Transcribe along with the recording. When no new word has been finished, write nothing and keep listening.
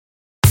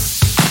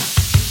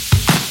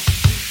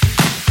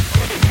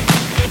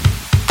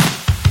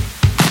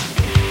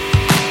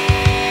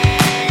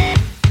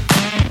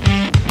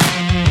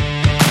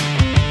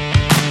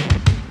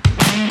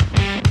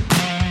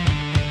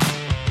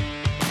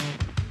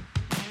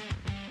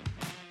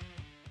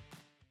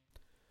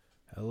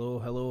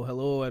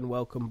hello, and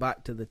welcome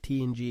back to the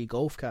T&G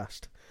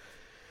Golfcast.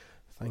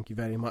 Thank you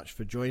very much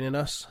for joining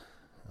us.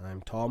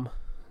 I'm Tom,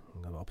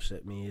 and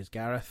opposite me is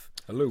Gareth.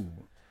 Hello.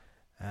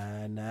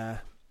 And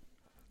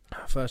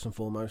first and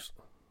foremost,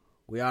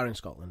 we are in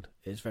Scotland.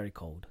 It's very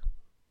cold.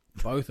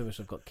 Both of us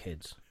have got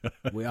kids.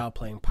 We are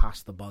playing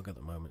past the bug at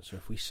the moment, so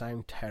if we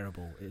sound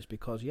terrible, it's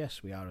because,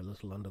 yes, we are a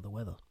little under the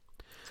weather.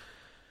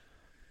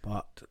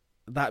 But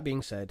that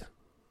being said,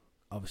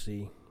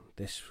 obviously,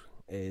 this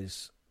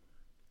is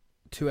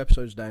 2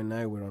 episodes down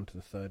now. We're on to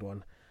the 3rd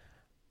one.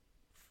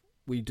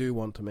 We do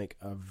want to make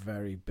a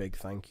very big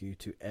thank you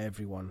to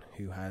everyone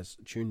who has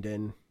tuned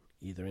in,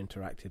 either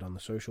interacted on the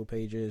social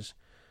pages.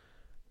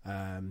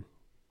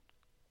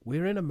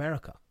 We're in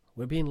America.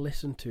 We're being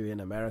listened to in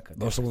America.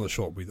 That's the one that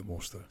shocked me the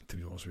most, to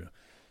be honest with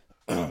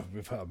you.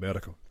 We've hit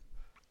America.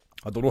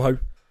 I don't know how,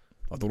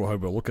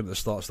 but looking at the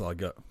stats that I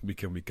get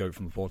week in, week out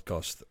from the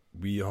podcast,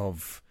 we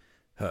have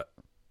hit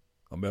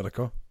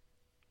America.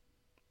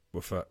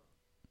 We've hit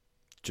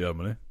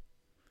Germany.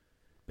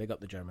 Big up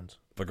the Germans.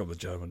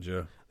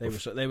 Yeah.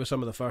 They were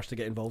some of the first to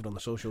get involved on the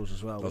socials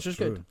as well, which is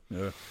true. Good.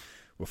 Yeah.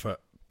 We've hit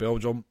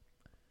Belgium.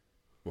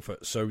 We've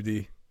hit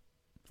Saudi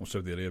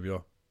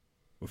Arabia.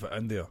 We've hit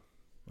India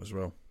as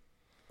well.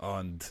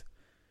 And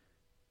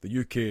the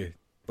UK,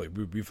 like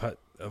we've hit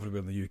everywhere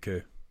in the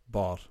UK,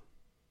 bar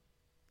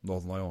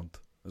Northern Ireland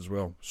as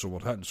well. So we're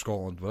hitting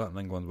Scotland, we're hitting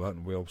England, we're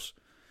hitting Wales.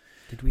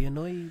 Did we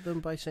annoy them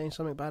by saying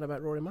something bad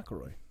about Rory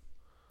McIlroy?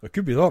 It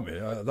could be that,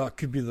 mate. That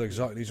could be the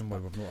exact reason why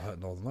we've not hit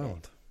Northern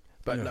Ireland.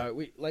 But no,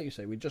 we, like you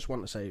say, we just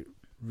want to say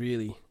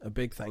really a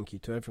big thank you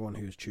to everyone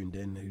who's tuned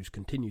in, who's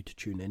continued to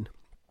tune in.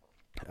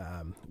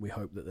 We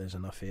hope that there's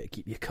enough here to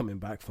keep you coming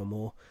back for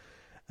more,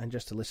 and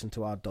just to listen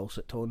to our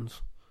dulcet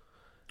tones.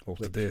 Well,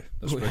 today,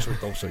 especially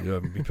dulcet, yeah.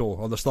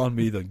 People understand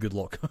me, then good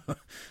luck. You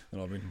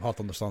know what I mean? Hard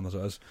to understand as it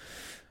is.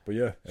 But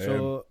yeah,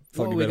 so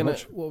what are we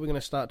going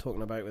to start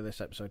talking about with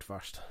this episode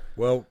first?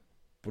 Well,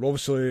 we're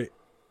obviously,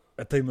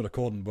 at time of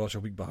recording, we're actually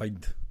a week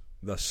behind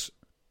this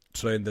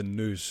trending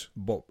news,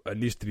 but it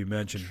needs to be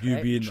mentioned.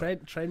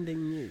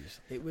 Trending news.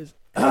 It was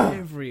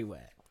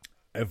everywhere.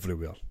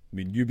 Everywhere. I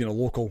mean, you being a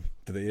local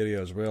to the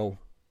area as well.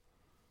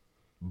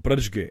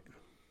 Bridgegate.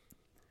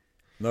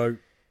 Now,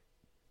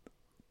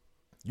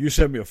 you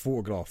sent me a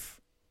photograph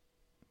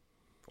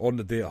on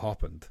the day it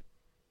happened,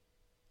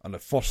 and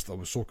at first I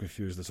was so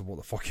confused as to what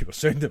the fuck you were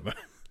sending me.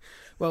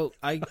 Well,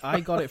 I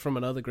got it from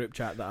another group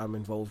chat that I'm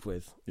involved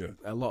with. Yeah.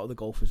 A lot of the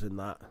golfers in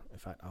that, in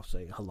fact, I'll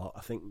say a lot.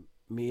 I think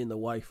me and the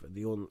wife are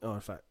the only... Oh,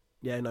 in fact,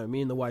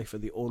 me and the wife are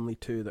the only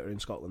 2 that are in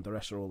Scotland. The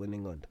rest are all in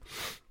England.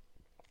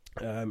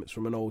 It's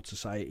from an old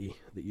society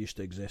that used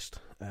to exist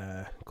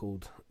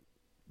called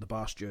the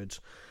Bastards.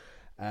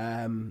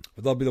 Would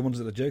that be the ones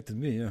that rejected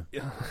me?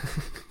 Yeah.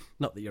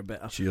 Not that you're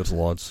bitter. Cheers,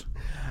 lads.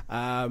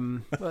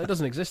 Well, it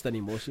doesn't exist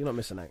anymore, so you're not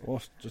missing out.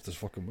 Well, just as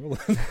fucking well.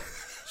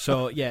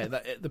 So yeah,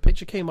 the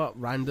picture came up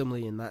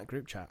randomly in that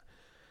group chat,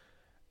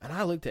 and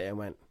I looked at it and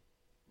went,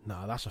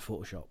 "No, that's a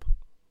Photoshop.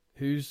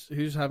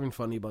 Who's having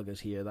funny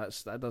buggers here?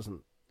 That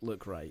doesn't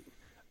look right."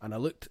 And I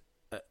looked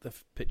at the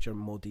picture in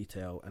more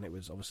detail, and it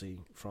was obviously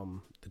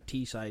from the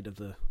T side of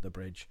the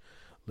bridge,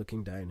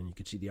 looking down, and you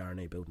could see the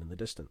RNA building in the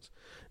distance.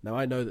 Now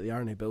I know that the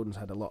RNA building's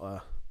had a lot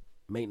of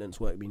maintenance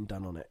work being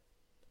done on it.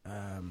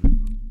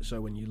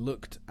 So when you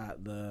looked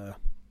at the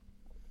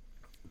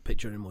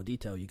picture in more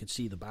detail, you could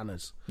see the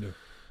banners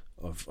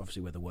of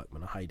obviously where the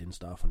workmen are hiding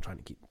stuff and trying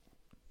to keep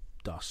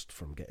dust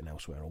from getting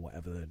elsewhere or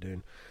whatever they're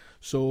doing.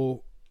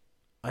 So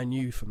I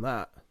knew from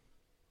that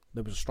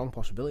there was a strong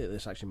possibility that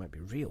this actually might be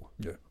real.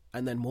 Yeah.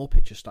 And then more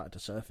pictures started to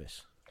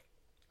surface,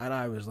 and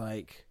I was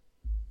like,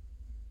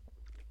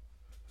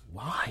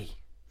 why?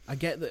 I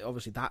get that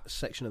obviously that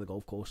section of the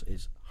golf course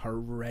is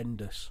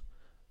horrendous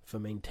for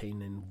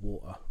maintaining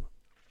water.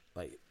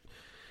 Like,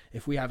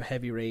 if we have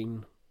heavy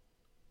rain,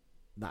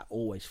 that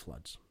always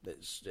floods.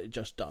 It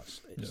just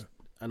does.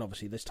 And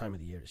obviously this time of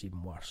the year it's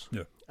even worse.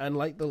 Yeah. And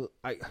like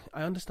I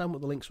understand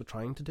what the links were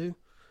trying to do,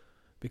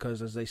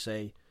 because as they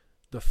say,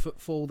 the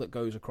footfall that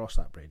goes across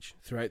that bridge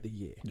throughout the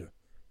year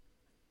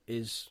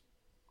is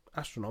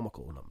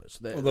astronomical numbers.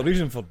 Well, the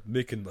reason for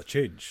making the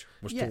change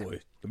was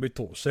it made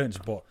total sense,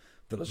 but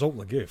the result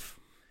they gave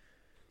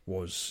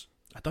was...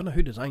 I don't know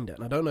who designed it,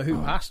 and I don't know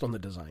who passed on the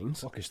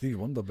designs. Fucking Steve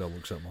Wonderbell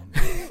looks at man.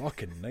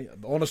 Fucking night.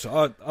 Honestly,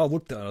 I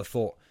looked at it and I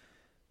thought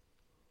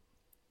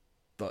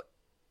that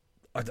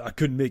I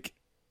couldn't make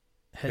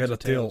head or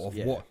tail of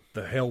what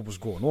the hell was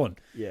going on.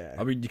 Yeah.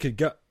 I mean, you could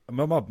get...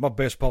 My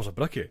best pal's a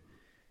Bricky. I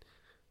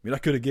mean, I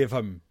could have gave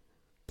him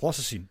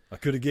Plasticine. I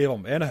could have gave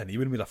him anything. He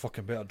would have made a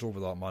fucking better job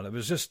with that, man. It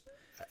was just...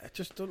 I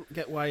just don't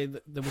get why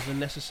there was a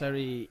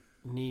necessary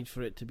need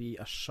for it to be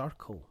a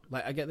circle.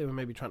 Like, I get they were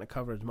maybe trying to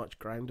cover as much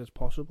ground as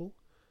possible,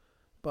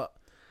 but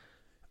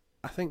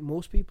I think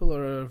most people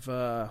are of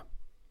a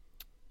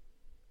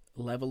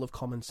level of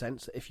common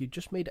sense that if you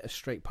just made it a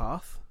straight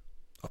path...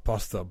 I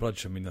passed that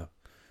bridge, I mean...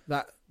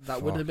 That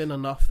would have been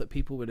enough that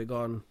people would have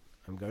gone,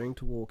 I'm going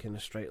to walk in a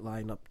straight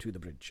line up to the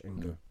bridge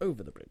and go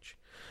over the bridge.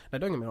 Now,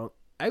 don't get me wrong,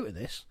 out of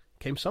this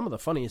came some of the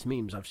funniest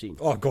memes I've seen.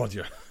 Oh, God,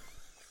 yeah.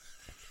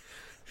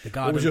 The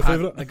garden, What was your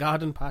favourite? The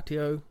garden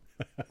patio,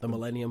 the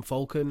Millennium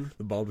Falcon,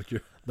 The barbecue.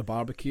 the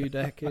barbecue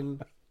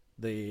decking,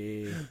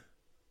 the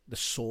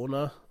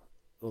sauna,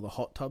 or the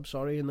hot tub,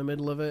 sorry, in the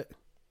middle of it.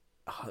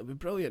 Oh, it'd be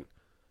brilliant.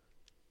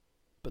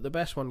 But the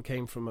best one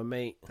came from a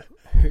mate,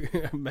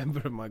 a member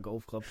of my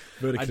golf club.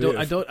 Very I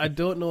creative.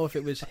 don't know if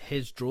it was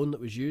his drone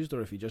that was used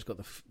or if he just got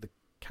the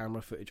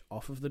camera footage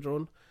off of the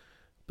drone.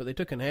 But they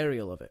took an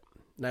aerial of it.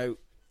 Now,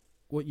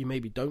 what you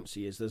maybe don't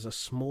see is there's a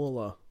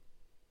smaller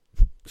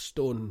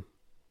stone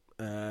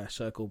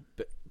circle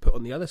put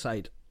on the other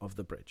side of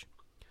the bridge.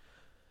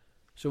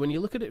 So when you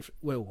look at it,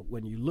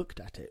 when you looked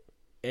at it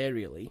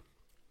aerially,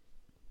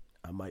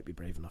 I might be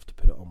brave enough to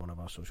put it on one of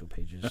our social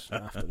pages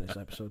after this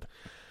episode.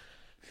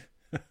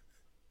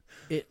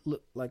 It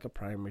looked like a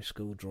primary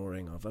school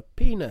drawing of a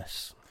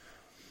penis.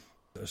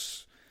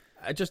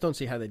 I just don't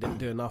see how they didn't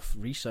do enough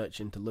research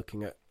into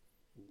looking at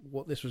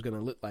what this was going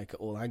to look like at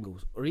all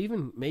angles, or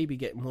even maybe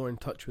get more in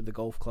touch with the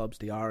golf clubs,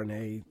 the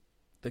R&A,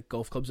 the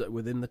golf clubs that are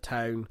within the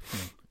town,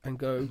 and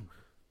go,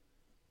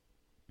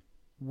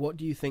 what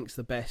do you think's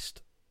the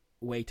best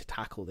way to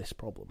tackle this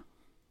problem?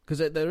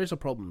 Because there is a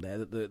problem there,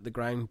 that the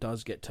ground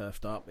does get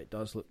turfed up, it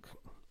does look...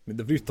 I mean,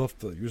 they've used stuff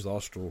that used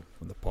Astro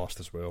in the past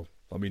as well.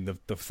 I mean,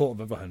 they've thought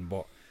of everything,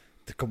 but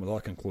to come to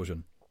that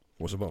conclusion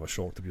was a bit of a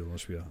shock, to be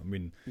honest with you. I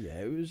mean...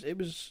 Yeah, it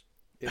was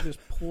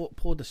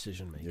poor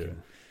decision making. Yeah.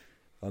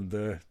 And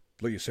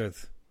like you said,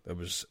 it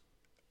was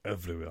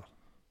everywhere.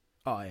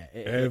 Oh yeah,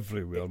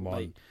 everywhere, man.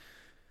 Like,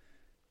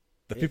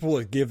 the people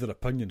that gave their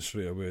opinions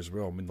straight away as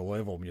well. I mean, the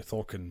level. When you're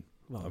talking,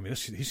 well, I mean,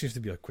 he seems to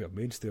be quite a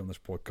mainstay on this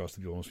podcast, to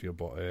be honest with you.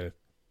 But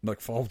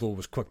Nick Faldo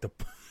was quick to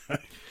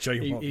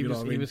chime up. You know what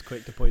I mean? He was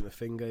quick to point the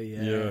finger.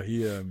 Yeah,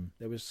 yeah.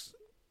 There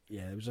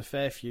was a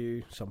fair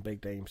few, some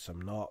big names,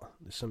 some not.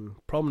 There's some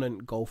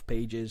prominent golf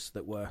pages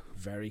that were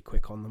very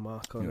quick on the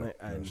mark on it,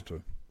 and that's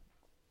true.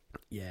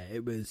 Yeah,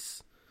 it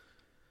was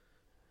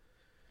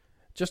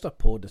just a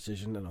poor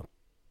decision and a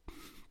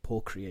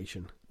poor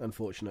creation,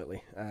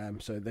 unfortunately.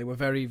 So they were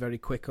very, very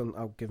quick on.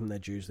 I'll give them their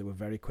dues. They were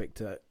very quick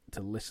to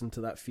listen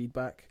to that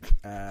feedback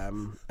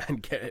and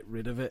get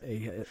rid of it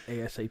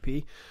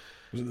ASAP.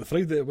 Was it the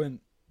Friday it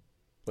went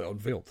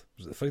unveiled?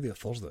 Was it the Friday or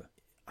Thursday?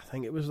 I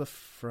think it was the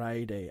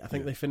Friday. I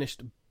think they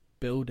finished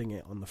building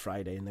it on the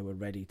Friday, and they were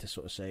ready to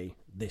sort of say,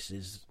 "This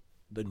is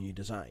the new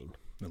design."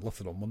 It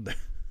lifted on Monday.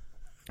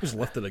 It was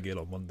lifted again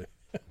on Monday.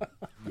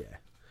 Yeah,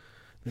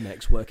 the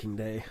next working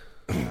day.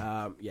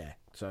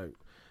 So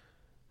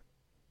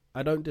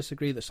I don't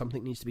disagree that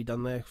something needs to be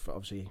done there, for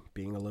obviously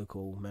being a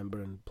local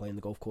member and playing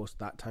the golf course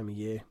that time of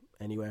year,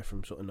 anywhere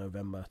from sort of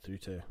November through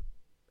to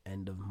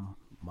end of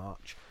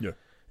March. Yeah.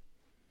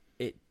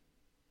 It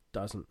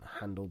doesn't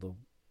handle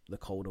the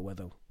colder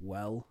weather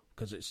well,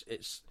 because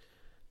it's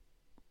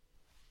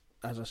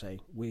as I say,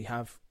 we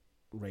have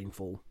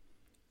rainfall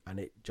and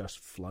it just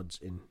floods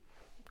in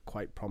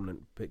quite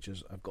prominent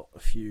pictures. I've got a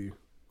few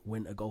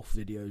winter golf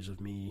videos of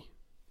me,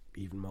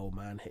 even my old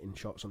man, hitting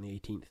shots on the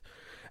 18th,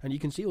 and you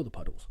can see all the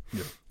puddles.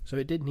 Yeah. So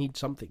it did need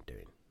something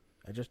doing.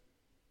 I just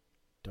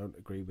don't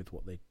agree with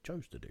what they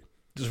chose to do.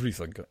 Just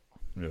rethink it.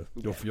 Yeah,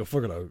 you'll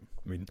figure it out.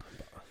 I mean,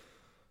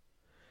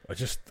 I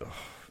just,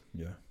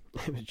 yeah.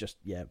 It was just,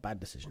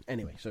 bad decision.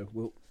 Anyway,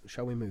 so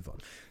shall we move on?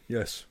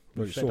 Yes.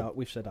 We've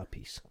said our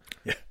piece.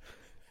 Yeah.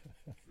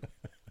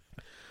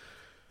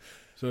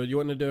 So you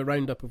want to do a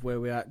roundup of where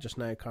we're at just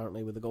now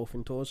currently with the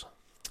golfing tours?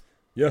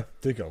 Yeah,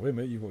 take it away,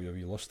 mate. You've got your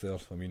list there.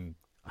 I mean...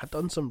 I've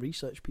done some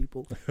research,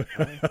 people.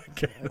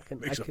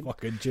 Makes a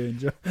fucking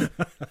change.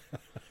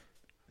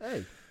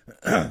 Hey.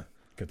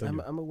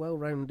 Continue. I'm a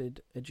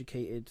well-rounded,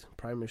 educated,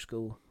 primary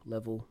school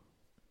level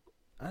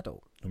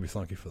adult. And we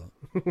thank you for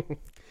that.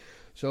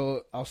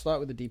 So I'll start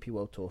with the DP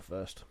World Tour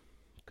first,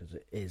 because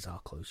it is our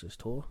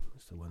closest tour.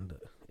 It's the one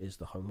that is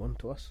the home one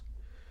to us.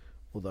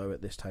 Although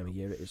at this time of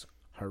year it is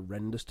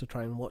horrendous to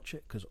try and watch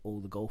it, because all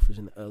the golf is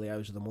in the early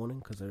hours of the morning,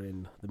 because they're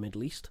in the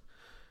Middle East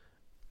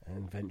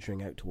and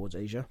venturing out towards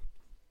Asia.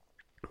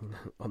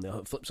 On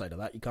the flip side of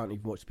that, you can't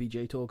even watch the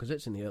PGA Tour because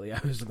it's in the early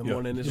hours of the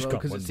morning as well,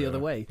 because it's the other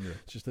way. Yeah.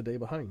 It's just a day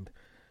behind.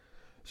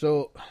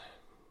 So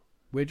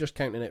we're just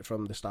counting it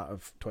from the start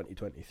of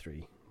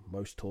 2023.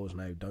 Most tours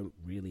now don't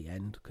really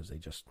end because they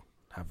just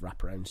have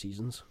wraparound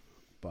seasons.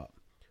 But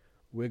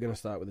we're going to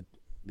start with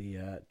the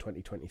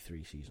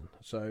 2023 season.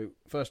 So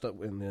first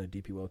up in the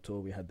DP World Tour,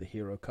 we had the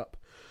Hero Cup,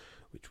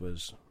 which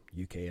was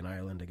UK and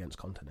Ireland against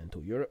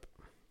Continental Europe.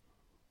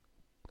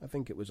 I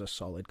think it was a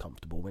solid,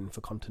 comfortable win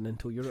for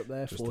Continental Europe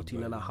there,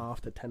 14.5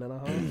 to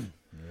 10.5.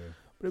 Yeah.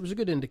 But it was a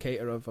good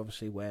indicator of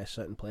obviously where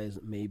certain players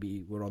that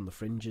maybe were on the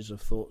fringes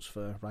of thoughts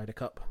for Ryder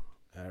Cup,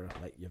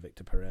 like your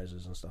Victor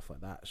Perez's and stuff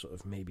like that, sort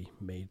of maybe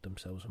made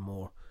themselves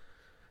more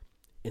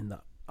in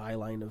that eye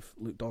line of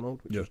Luke Donald,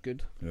 which was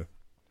good. Yeah.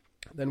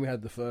 Then we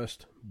had the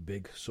first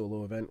big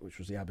solo event, which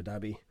was the Abu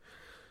Dhabi.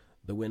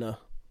 The winner,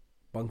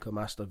 bunker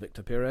master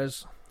Victor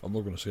Perez. I'm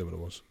not going to say what it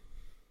was.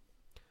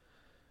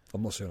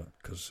 I'm not saying it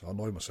because I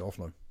annoy myself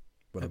now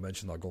when I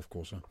mention that golf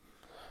course.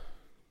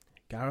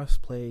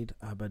 Gareth played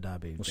Abu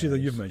Dhabi. Well, see that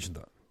you've mentioned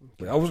that.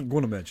 Like, I wasn't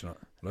going to mention it.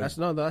 Right.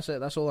 That's it.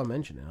 That's all I'm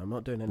mentioning. I'm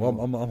not doing any Well,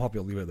 more. I'm happy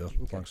to leave it there.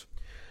 Thanks.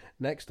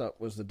 Next up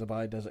was the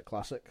Dubai Desert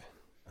Classic,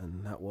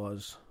 and that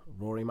was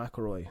Rory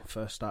McIlroy,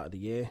 first start of the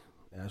year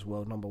as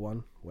world number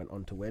one, went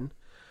on to win.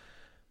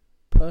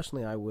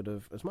 Personally, I would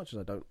have, as much as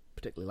I don't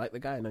particularly like the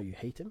guy, I know you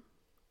hate him,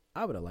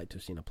 I would have liked to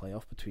have seen a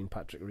playoff between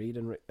Patrick Reed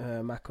and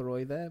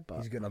McIlroy there. But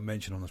He's getting a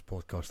mention on this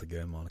podcast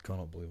again, man. I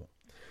cannot believe it.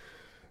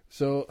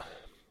 So,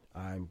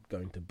 I'm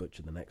going to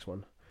butcher the next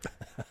one.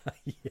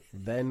 Yeah.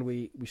 Then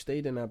we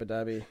stayed in Abu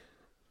Dhabi,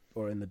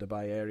 or in the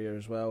Dubai area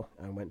as well,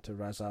 and went to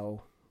Ras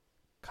Al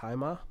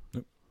Khaimah,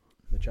 Yep.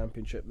 the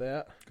championship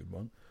there, Good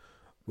one.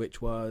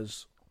 which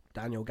was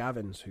Daniel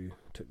Gavins who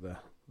took the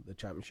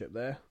championship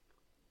there.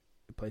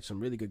 He played some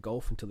really good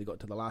golf until he got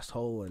to the last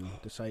hole and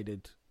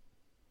decided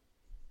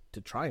to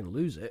try and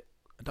lose it.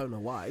 I don't know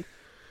why,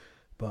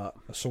 but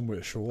That's some way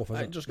to show off,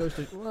 isn't it just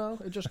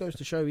goes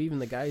to show even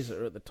the guys that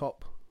are at the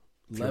top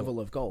Feel level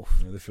of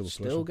golf Yeah, they feel the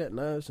still pressure. get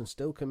nerves and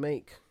still can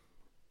make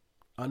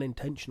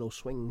unintentional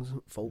swings,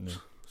 folks. Yeah.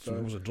 So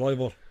it was a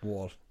driver,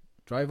 water.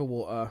 driver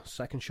water,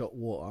 second shot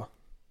water,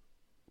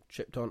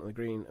 chipped onto the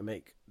green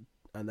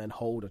and then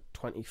hold a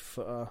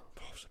 20-footer, Oh,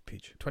 it was a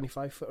peach.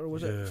 25-footer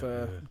was Yeah, it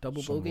for yeah.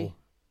 double Some bogey? low.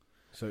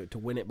 So to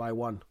win it by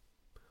one.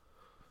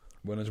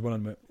 Winning's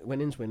winning, mate.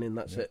 Winning's winning,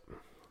 that's Yeah. it.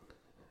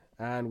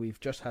 And we've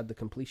just had the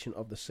completion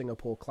of the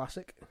Singapore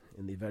Classic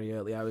in the very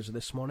early hours of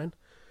this morning,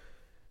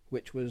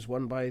 which was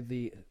won by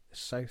the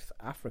South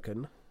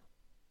African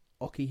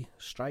Ockie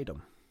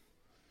Strydom.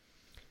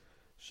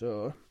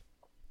 So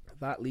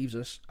that leaves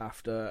us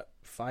after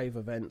 5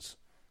 events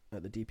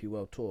at the DP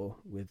World Tour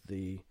with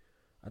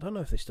I don't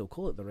know if they still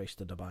call it the Race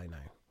to Dubai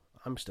now.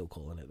 I'm still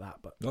calling it that,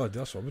 but Oh,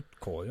 that's what I would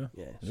call it,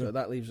 yeah. Yeah. So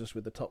that leaves us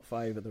with the top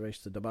 5 at the Race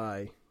to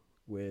Dubai,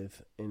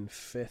 with in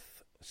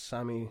 5th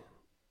Sami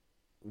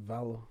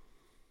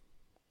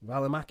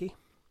Valimaki,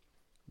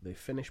 the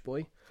Finnish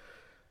boy.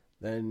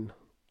 Then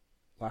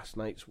last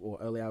night's or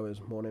early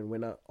hours morning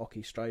winner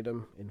Ockie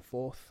Strydom in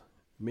 4th,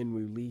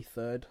 Minwoo Lee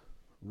 3rd,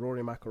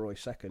 Rory McIlroy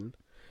 2nd,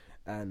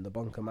 and the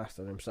bunker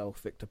master himself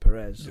Victor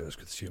Perez Yeah, it's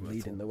good to see him.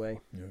 leading the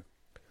way. Yeah.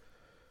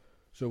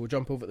 So we'll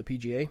jump over to the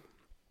PGA.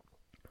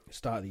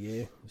 Start of the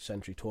year, the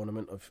Century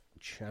Tournament of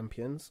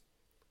Champions.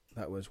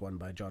 That was won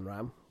by John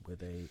Ram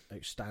with a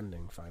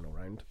outstanding final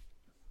round.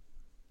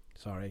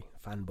 Sorry,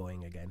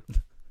 fanboying again.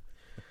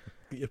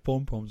 Get your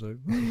pom-poms out.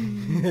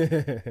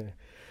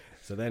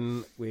 So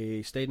then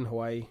we stayed in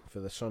Hawaii for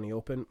the Sony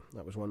Open.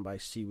 That was won by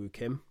Siwoo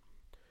Kim.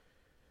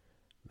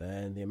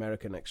 Then the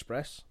American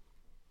Express.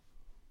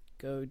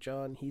 Go,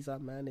 John. He's our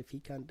man. If he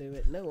can't do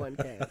it, no one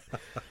can.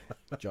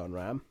 John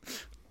Ram.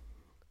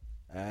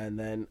 And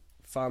then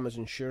Farmers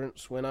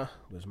Insurance winner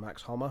was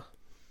Max Homa.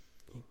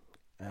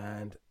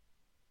 And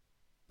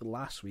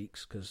last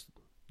week's, because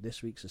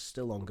this week's is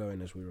still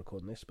ongoing as we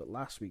record this, but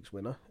last week's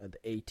winner at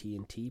the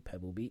AT&T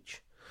Pebble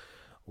Beach.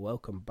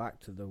 Welcome back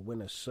to the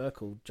winner's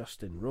circle,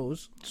 Justin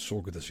Rose.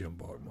 So good to see him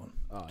back, man.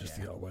 Oh, Just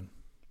yeah. to get a win.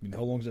 I mean,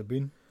 how long's it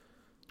been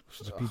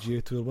since a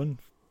PGA Tour win?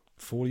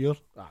 4 years?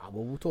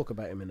 Well, we'll talk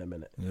about him in a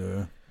minute.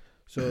 Yeah.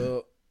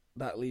 So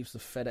that leaves the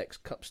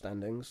FedEx Cup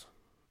standings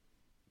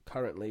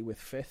currently with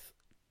 5th,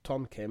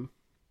 Tom Kim,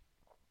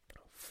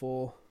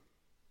 4,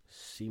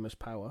 Seamus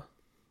Power,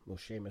 or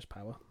Seamus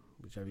Power,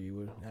 whichever you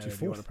want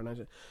to pronounce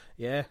it.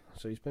 Yeah,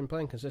 so he's been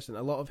playing consistent.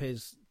 A lot of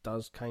his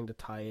does kind of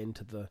tie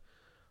into the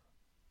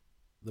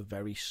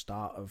very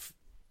start of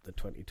the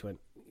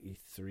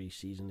 2023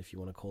 season, if you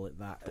want to call it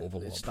that.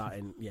 Overlap. It's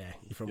starting,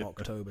 from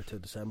October to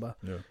December.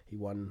 Yeah. He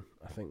won,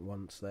 I think,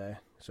 once there.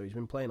 So he's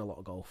been playing a lot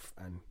of golf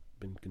and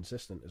been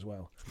consistent as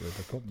well.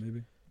 Ryder Cup,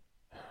 maybe.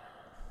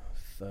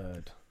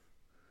 3rd.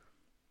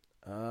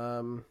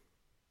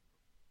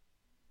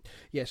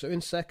 Yeah, so in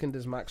 2nd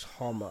is Max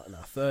Homa. Now,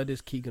 3rd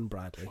is Keegan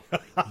Bradley.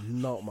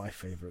 Not my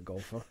favourite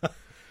golfer.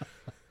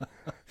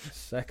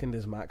 2nd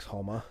is Max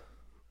Homa.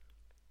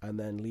 And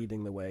then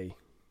leading the way,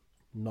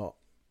 not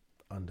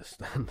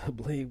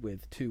understandably,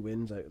 with 2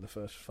 wins out of the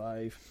first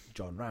 5,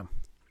 John Ram.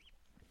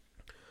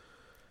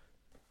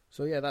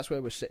 So yeah, that's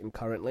where we're sitting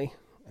currently.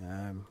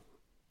 I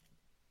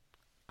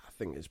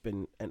think it's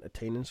been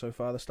entertaining so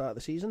far, the start of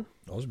the season.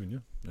 It has been, yeah.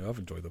 Yeah, I've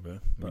enjoyed it, yeah.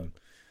 I mean,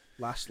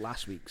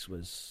 Last week's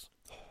was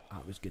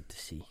good to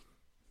see,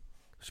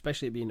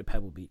 especially it being at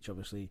Pebble Beach,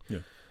 obviously,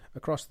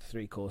 across the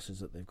 3 courses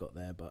that they've got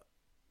there. But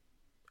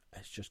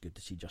it's just good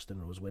to see Justin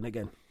Rose win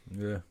again.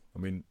 yeah. I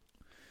mean,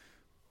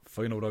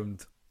 final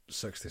round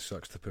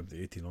 66 to put him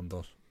to 18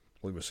 under.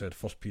 Like we said,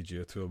 first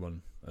PGA Tour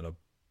win in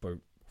about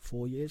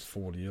 4 years.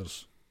 4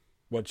 years,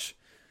 which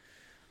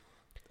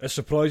is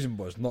surprising,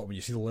 but it's not when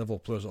you see the level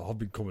of players that have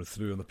been coming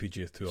through on the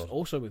PGA Tour.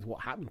 Also, with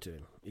what happened to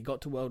him, he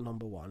got to world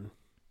number 1,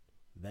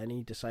 then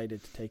he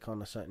decided to take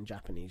on a certain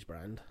Japanese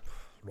brand,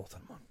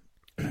 Rotten, man.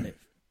 and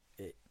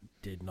it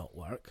did not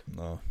work.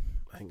 No.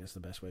 I think that's the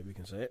best way we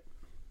can say it.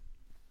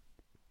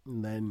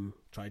 And then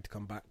tried to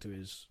come back to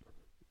his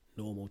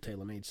normal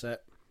tailor-made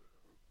set,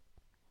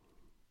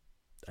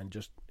 and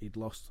just he'd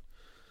lost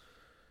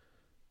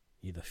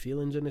either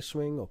feelings in his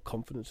swing or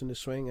confidence in his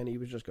swing, and he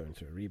was just going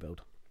through a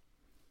rebuild.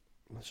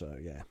 So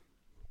yeah,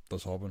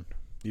 Does happen.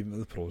 even to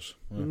the pros.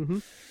 Yeah. Mm-hmm.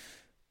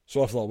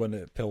 So after that win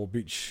at Pebble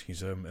Beach,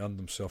 he's earned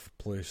himself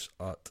a place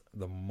at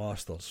the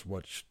Masters,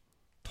 which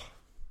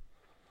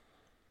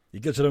he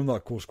gets around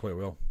that course quite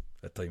well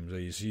at times.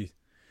 You see,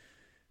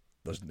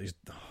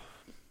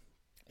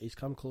 He's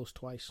come close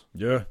twice.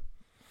 yeah.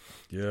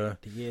 The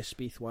year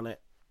Spieth won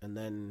it, and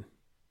then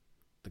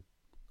the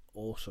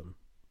awesome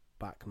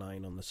back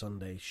nine on the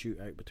Sunday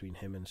shootout between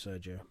him and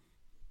Sergio.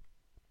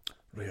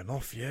 Right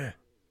enough, yeah,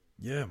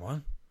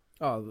 man.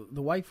 Oh,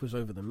 the wife was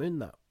over the moon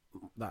that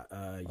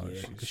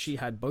year because she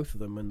had both of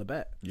them in the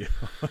bet. Yeah,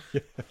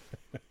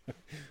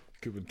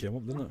 Goodwin came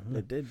up, didn't it?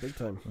 It did, big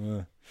time.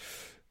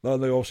 That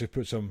now obviously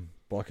puts him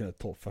back in the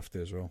top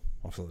 50 as well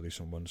after the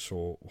recent win.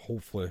 So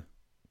hopefully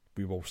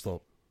we will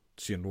start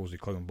seeing Rosie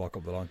climbing back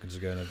up the rankings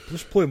again and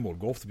just playing more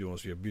golf. To be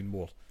honest with you, being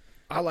more.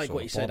 I like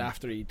what he said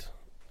after he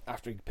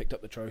picked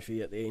up the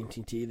trophy at the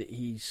AT&T that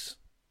his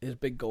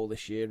big goal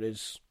this year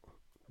is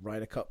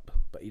Ryder Cup,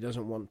 but he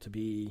doesn't want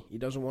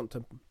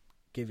to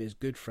give his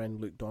good friend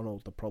Luke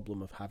Donald the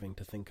problem of having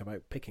to think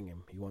about picking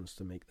him. He wants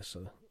to make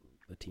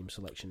the team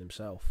selection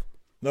himself.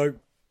 Now,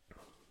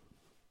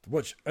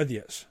 which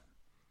idiots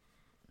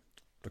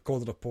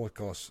recorded a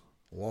podcast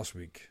last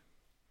week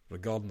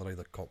regarding the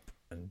Ryder Cup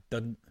and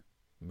didn't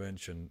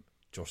mention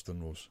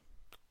Justin Rose?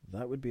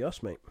 That would be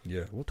us, mate.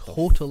 Yeah,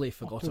 Totally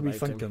forgot what are about we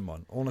thinking, him.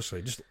 man?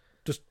 Honestly, just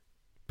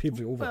paved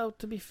it over. Well,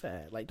 to be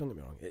fair, like, don't get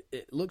me wrong,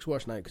 it looks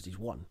worse now because he's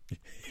won.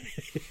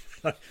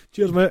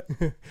 Cheers, mate.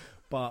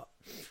 But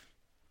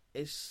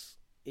it's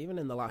even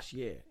in the last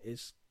year,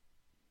 his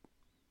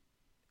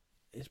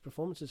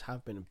performances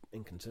have been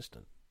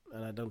inconsistent,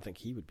 and I don't think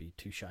he would be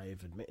too shy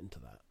of admitting to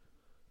that.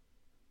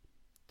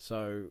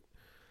 So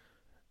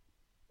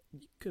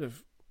you could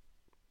have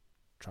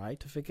tried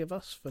to forgive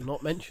us for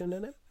not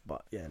mentioning it,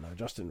 but yeah, no,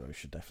 Justin Rose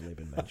should definitely have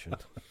been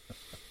mentioned.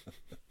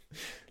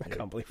 I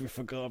can't believe we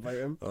forgot about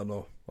him. I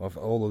know.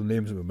 All the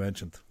names that we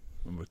mentioned,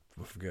 and we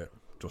forget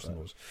Justin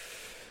Rose.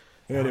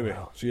 Anyway,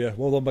 so yeah,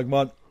 well done, big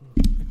man.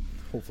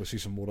 Hopefully see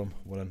some more of him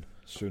winning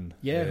soon.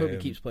 Yeah, I hope he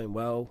keeps playing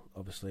well.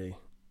 Obviously,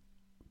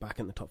 back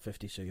in the top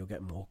 50, so you'll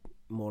get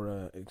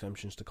more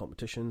exemptions to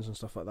competitions and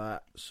stuff like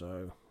that.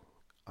 So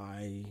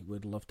I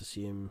would love to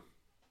see him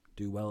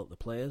do well at the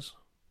Players,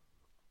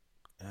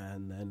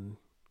 and then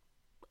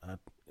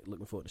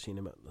looking forward to seeing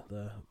him at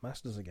the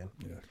Masters again.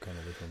 Yeah, kind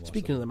of like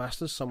Speaking of the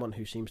Masters, someone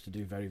who seems to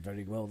do very,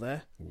 very well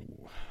there.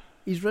 Ooh.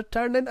 He's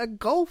returning to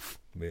golf.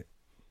 Mate,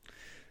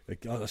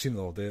 I seen it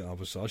the other day. I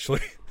was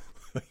actually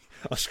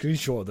I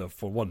screenshotted it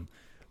for one,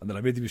 and then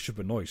I made a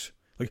stupid noise,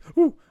 like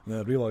 "ooh," and then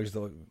I realised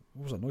that what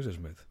was that noise I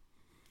made?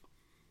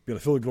 Being a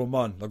fully grown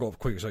man, I got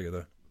quite excited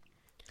there.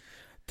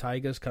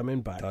 Tiger's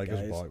coming back.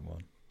 Tiger's guys. back,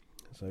 man.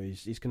 So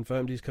he's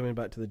confirmed he's coming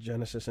back to the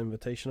Genesis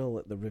Invitational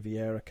at the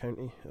Riviera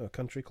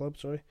Country Club.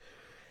 Sorry.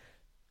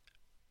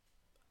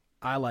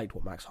 I liked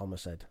what Max Homa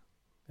said.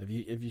 Have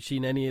you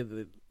seen any of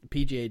the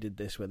PGA did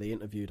this where they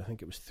interviewed? I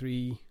think it was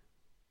three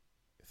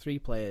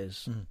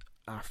players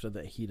after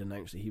that he'd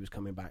announced that he was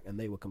coming back, and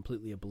they were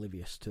completely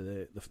oblivious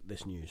to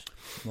this news.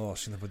 No, I've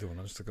seen the video on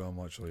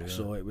Instagram actually. Yeah.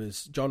 So it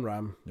was John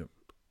Ram, yep.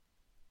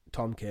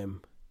 Tom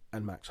Kim,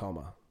 and Max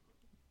Homa.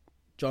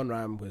 John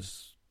Ram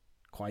was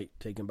quite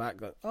taken back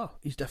that, oh,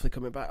 he's definitely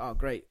coming back. Oh,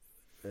 great.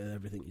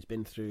 Everything he's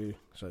been through.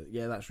 So,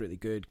 yeah, that's really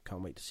good.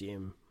 Can't wait to see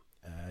him.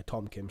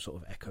 Tom Kim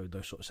sort of echoed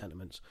those sort of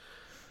sentiments.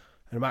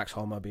 And Max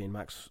Homa being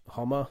Max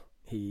Homa,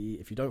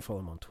 if you don't follow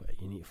him on Twitter,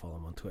 you need to follow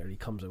him on Twitter. He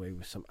comes away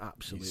with some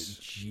absolute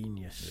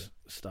genius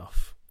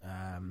stuff.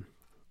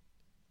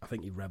 I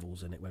think he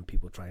revels in it when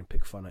people try and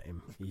pick fun at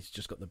him. He's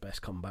just got the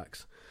best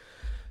comebacks.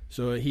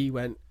 So he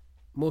went,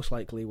 most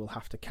likely we'll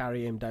have to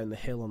carry him down the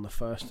hill on the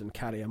 1st and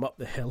carry him up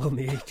the hill on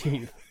the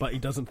 18th, but he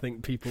doesn't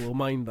think people will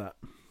mind that.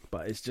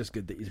 But it's just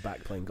good that he's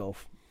back playing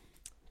golf.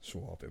 So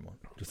happy, man,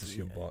 just to see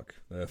him back.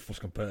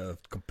 First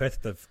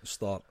competitive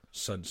start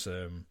since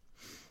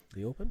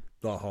the Open?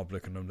 That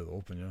heartbreaking round at the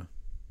Open,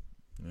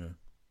 yeah.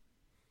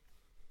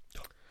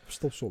 I'm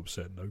still so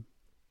upset now.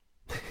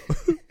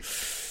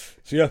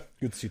 So yeah,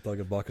 good to see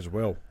Tiger back as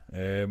well.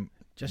 It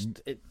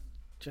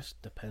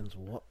just depends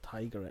what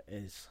Tiger it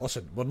is.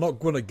 Listen, we're not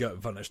going to get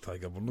vintage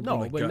Tiger.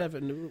 Never.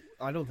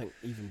 I don't think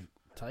even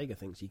Tiger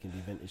thinks he can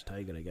be vintage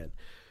Tiger again.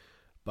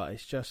 But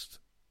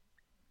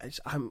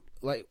I'm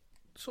like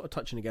sort of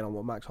touching again on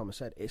what Max Homa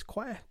said. It's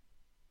quite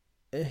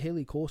a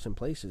hilly course in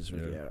places,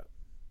 Riviera.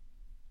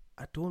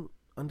 I don't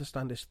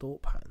understand his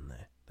thought pattern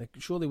there. Like,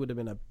 surely would have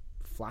been a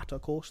flatter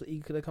course that he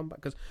could have come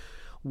back, because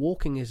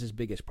walking is his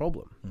biggest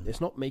problem.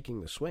 It's not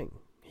making the swing.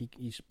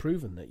 He's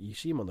proven that you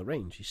see him on the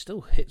range, he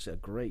still hits a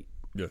great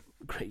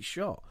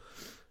shot.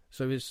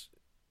 So his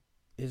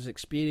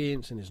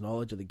experience and his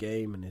knowledge of the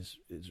game and his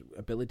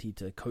ability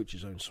to coach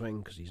his own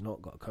swing, because he's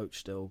not got a coach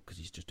still, because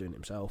he's just doing it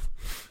himself.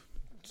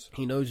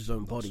 He knows his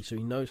own body, so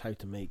he knows how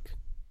to make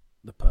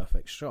the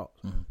perfect shot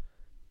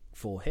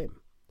for him.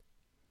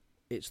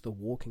 It's the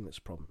walking that's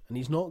a problem. And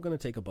he's not going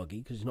to take a buggy,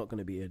 because he's not going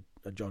to be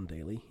a John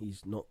Daly.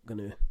 He's not going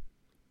to...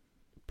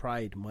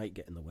 Pride might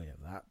get in the way of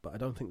that, but I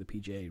don't think the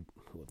PGA...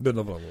 They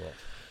never will.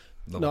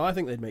 No, I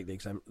think they'd make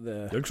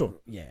the Think so?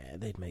 Yeah,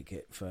 they'd make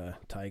it for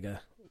Tiger,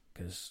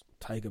 because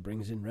Tiger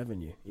brings in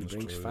revenue. He That's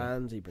brings true,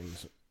 fans, he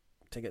brings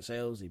ticket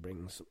sales, he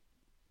brings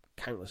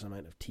countless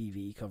amount of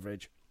TV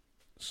coverage.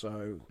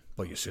 So,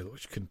 like you said,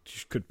 you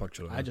could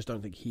picture it. I just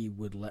don't think he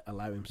would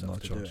allow himself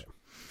Not to a do chance.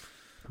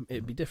 it.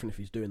 It'd be different if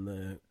he's doing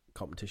the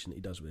competition that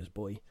he does with his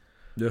boy.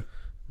 Yeah.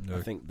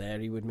 I think there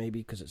he would maybe,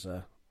 because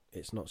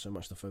it's not so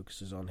much the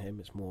focus is on him,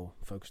 it's more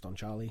focused on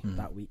Charlie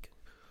that week.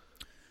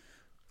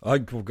 I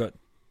think we'll get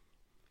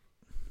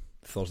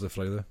Thursday,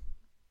 Friday.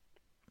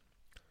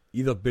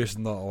 Either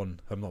basing that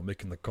on him not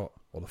making the cut,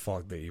 or the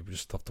fact that he would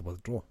just have to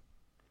withdraw.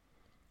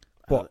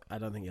 But I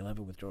don't think he'll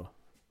ever withdraw.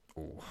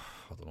 Oh,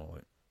 I don't know.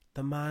 Like,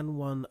 The man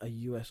won a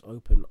US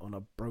Open on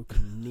a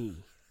broken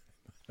knee.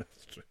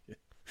 that's true. Yeah.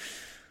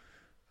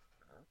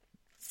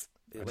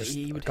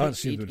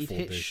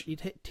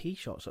 He'd hit tee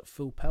shots at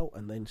full pelt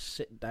and then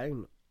sit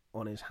down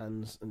on his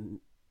hands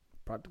and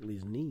practically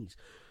his knees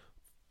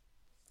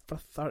for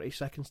 30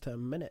 seconds to a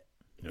minute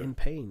in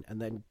pain,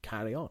 and then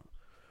carry on.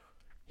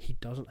 He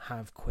doesn't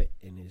have quit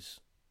in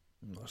his.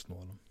 That's not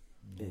on him.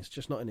 No. It's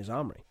just not in his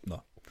armory.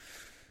 No.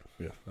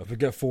 Yeah. If we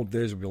get 4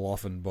 days, we'll be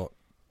laughing, but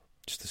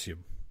just to see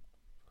him.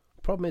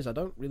 Problem is, I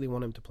don't really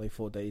want him to play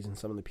 4 days in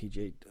some of the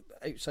PGA.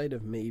 Outside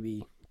of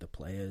maybe the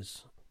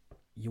Players,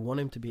 you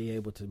want him to be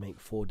able to make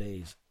 4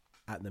 days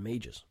at the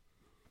majors.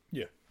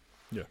 Yeah.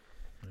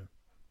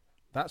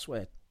 That's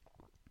where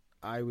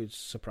I was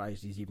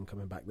surprised he's even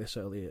coming back this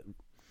early at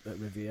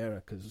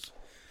Riviera, because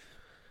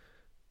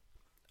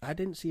I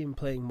didn't see him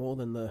playing more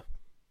than the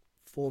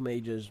 4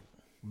 majors,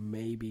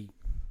 maybe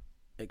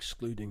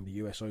excluding the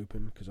US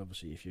Open, because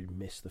obviously if you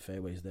miss the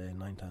fairways there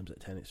 9 times out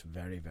of 10, it's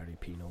very, very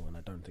penal, and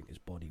I don't think his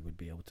body would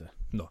be able to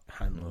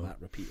handle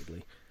that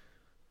repeatedly.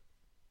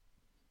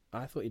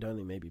 I thought he'd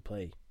only maybe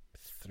play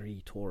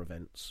 3 tour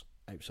events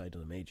outside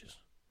of the majors.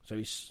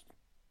 So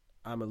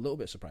I'm a little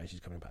bit surprised he's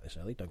coming back this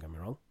early, don't get me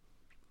wrong.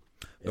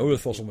 I would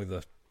have thought something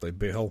like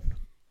Bay Hill.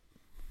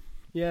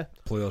 Yeah.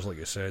 Players, like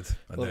you said.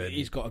 And then,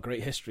 he's got a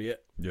great history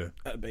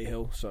at Bay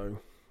Hill, so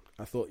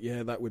I thought,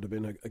 that would have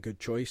been a good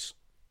choice.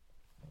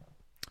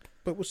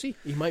 But we'll see.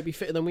 He might be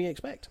fitter than we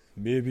expect.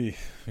 Maybe.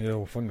 Yeah,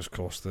 well, fingers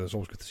crossed. It's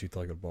always good to see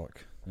Tiger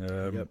back.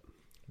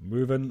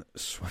 Moving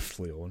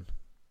swiftly on.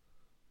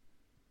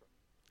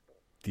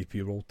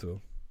 DP World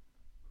Tour.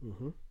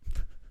 Mm-hmm.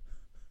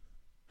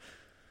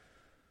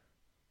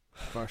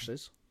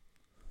 Versus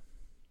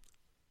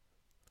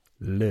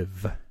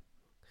Live.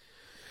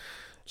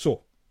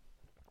 So,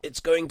 it's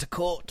going to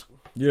court.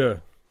 Yeah,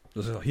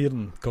 there's a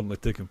hearing currently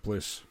taking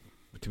place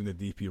between the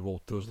DP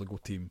World Tour's legal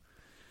team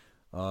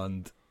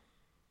and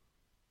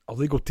a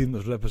legal team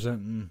that's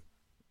representing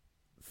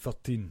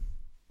 13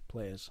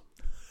 players,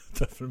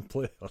 different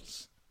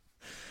players,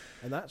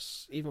 and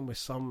that's even with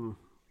some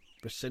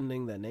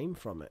rescinding their name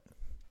from it.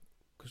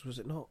 Because was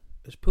it not?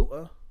 Has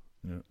Poulter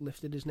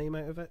lifted his name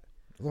out of it?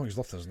 As long as he's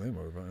lifted his name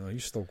out of it,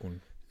 he's still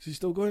going. Is he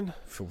still going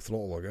full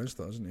throttle against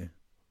it, isn't he?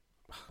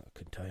 I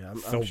couldn't tell you. I'm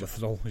the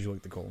thrill, as you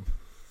like to call him.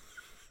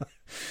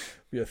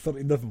 Yeah,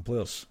 13 different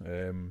players.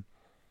 The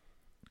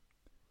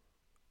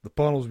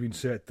panel's been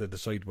set to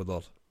decide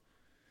whether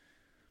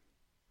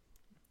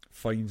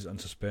fines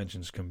and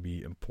suspensions can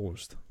be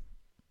imposed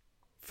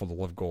for the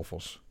live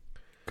golfers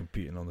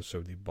competing on the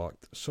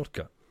Saudi-backed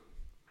circuit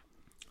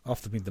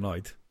after being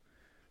denied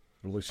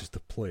releases to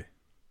play.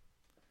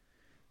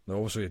 Now,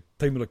 obviously,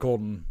 time of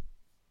recording,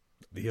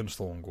 the hearing's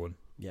still ongoing.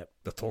 Yep.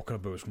 They're talking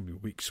about it's going to be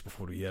weeks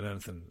before we hear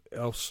anything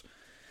else.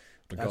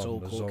 As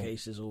all court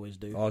cases always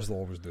do. As they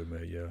always do,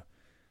 mate, yeah.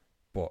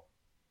 But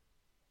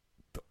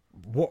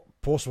what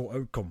possible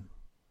outcome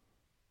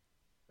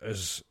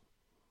is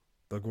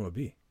there going to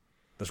be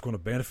that's going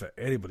to benefit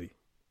anybody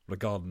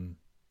regarding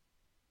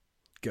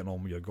getting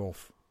on with your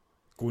golf?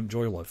 Go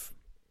enjoy life.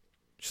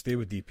 Stay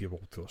with DP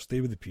World Tour.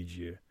 Stay with the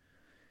PGA.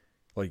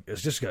 Like,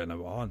 it's just getting out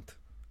of hand.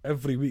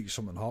 Every week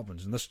something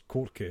happens. In this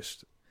court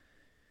case,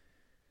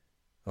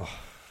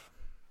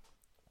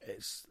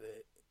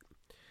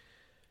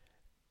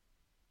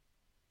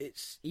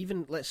 it's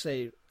even, let's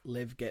say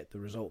Liv get the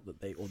result that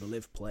they, or the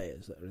Liv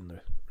players that are in the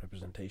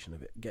representation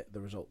of it get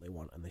the result they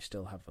want, and they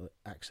still have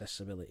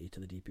accessibility to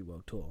the DP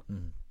World Tour.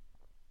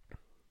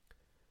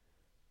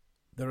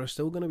 There are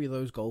still going to be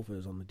those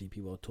golfers on the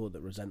DP World Tour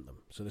that resent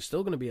them. So there's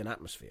still going to be an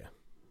atmosphere.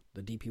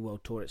 The DP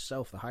World Tour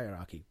itself, the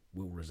hierarchy,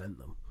 will resent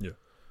them. Yeah.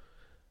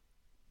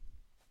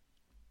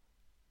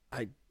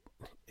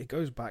 It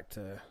goes back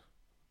to,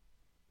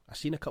 I've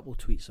seen a couple of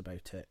tweets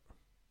about it,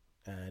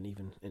 and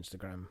even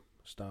Instagram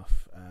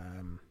stuff.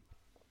 I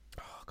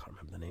can't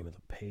remember the name of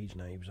the page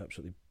now. He was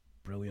absolutely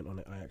brilliant on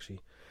it. I actually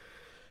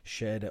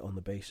shared it on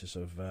the basis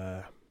of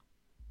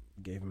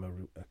gave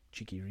him a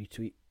cheeky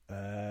retweet.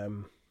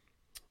 Let's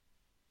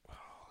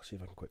see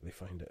if I can quickly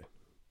find it.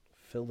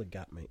 Fill the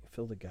gap, mate.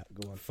 Fill the gap.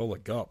 Go on. Fill the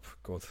gap.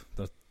 God,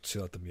 don't say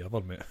that to me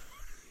ever, mate.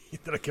 You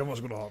didn't care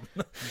what's going to happen.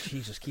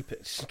 Jesus, keep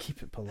it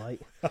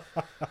polite.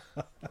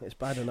 It's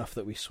bad enough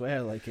that we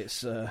swear like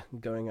it's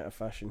going out of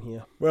fashion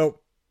here. Well,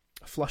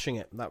 flushing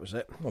it. That was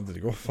it. Well, there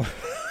you go.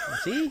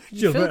 See,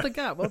 you filled the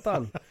gap. Well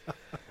done.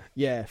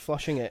 Yeah,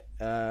 flushing it.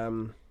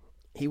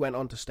 He went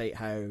on to state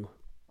how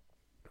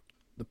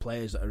the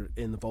players that are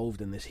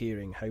involved in this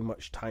hearing, how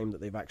much time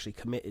that they've actually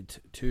committed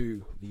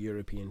to the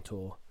European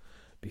Tour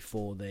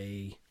before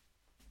they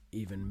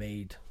even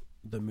made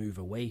the move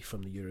away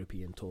from the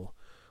European Tour,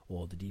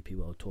 or the DP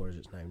World Tour as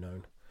it's now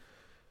known.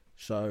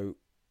 So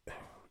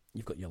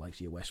you've got your likes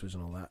of your Westwards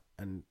and all that,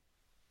 and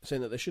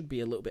saying that there should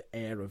be a little bit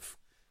air of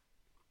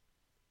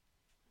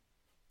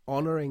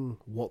honouring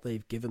what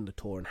they've given the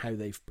tour and how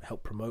they've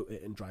helped promote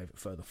it and drive it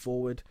further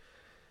forward,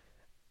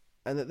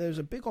 and that there's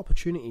a big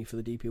opportunity for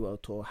the DP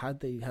World Tour had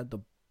they had the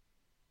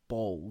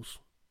balls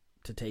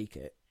to take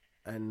it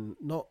and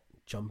not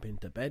jump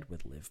into bed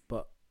with Liv,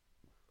 but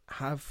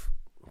have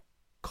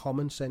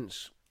common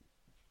sense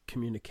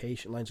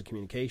communication, lines of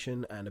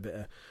communication, and a bit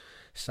of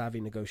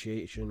savvy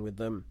negotiation with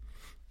them.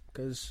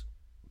 Because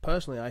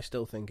personally, I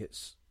still think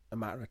it's a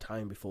matter of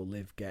time before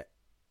Liv get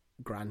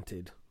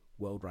granted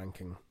world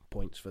ranking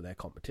points for their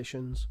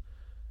competitions.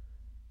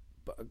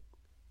 But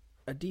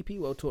a DP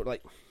World Tour,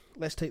 like,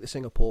 let's take the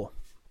Singapore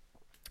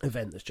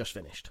event that's just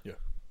finished. Yeah.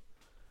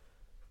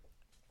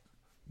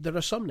 There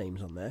are some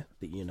names on there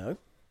that you know.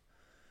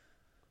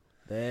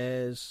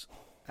 There's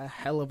a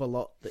hell of a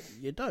lot that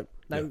you don't.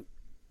 Now,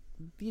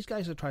 these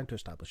guys are trying to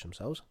establish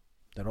themselves.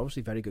 They're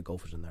obviously very good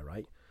golfers in their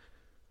right.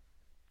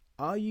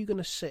 Are you going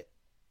to sit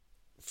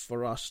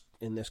for us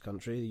in this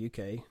country, the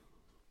UK,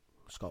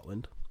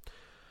 Scotland?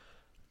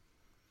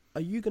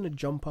 Are you going to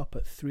jump up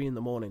at 3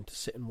 a.m. to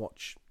sit and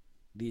watch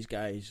these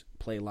guys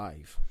play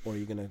live, or are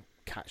you going to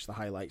catch the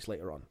highlights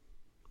later on?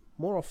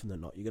 More often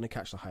than not, you're going to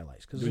catch the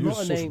highlights because there's not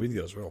a social name.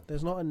 Media as well.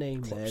 There's not a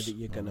name Clips. there that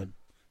you're going to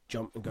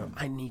jump and go,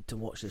 I need to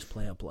watch this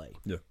player play.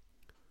 Yeah.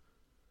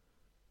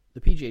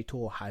 The PGA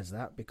Tour has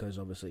that because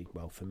obviously,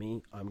 well, for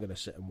me, I'm going to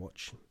sit and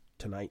watch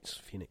tonight's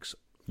Phoenix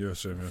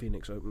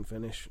Open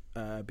finish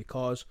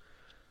because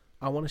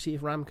I want to see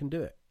if Rahm can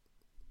do it.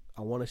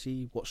 I want to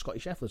see what Scotty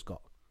Scheffler's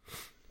got.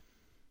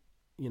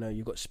 You know,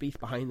 you've got Spieth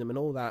behind them and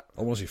all that.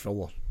 I want to see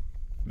Fowler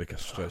make a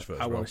stretch for it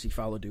as I well. want to see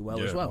Fowler do well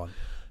Yeah, as well. man.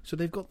 So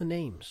they've got the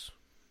names.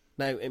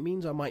 Now, it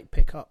means I might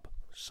pick up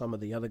some of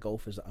the other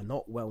golfers that are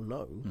not well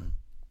known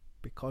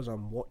because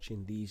I'm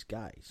watching these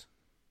guys,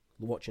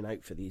 watching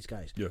out for these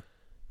guys. Yeah.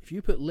 If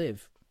you put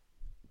Liv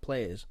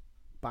players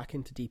back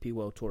into DP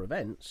World Tour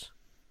events,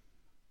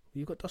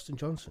 you've got Dustin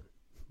Johnson,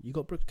 you've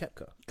got Brooks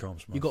Koepka,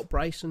 you've got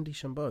Bryson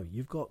DeChambeau,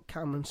 you've got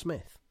Cameron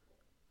Smith.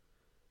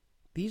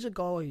 These are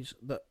guys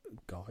that...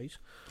 Guys?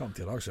 Can't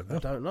do your accent I there.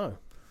 don't know.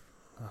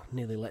 I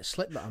nearly let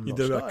slip that I'm You not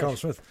do that, Scottish. Cameron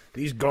Smith.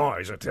 These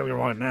guys, I tell you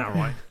right now,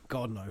 right?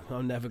 God, no.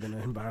 I'm never going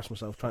to embarrass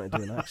myself trying to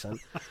do an accent.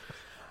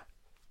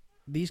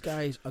 These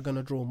guys are going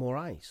to draw more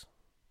eyes.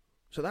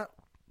 So that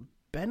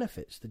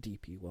benefits the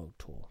DP World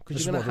Tour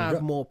because you're going to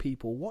have more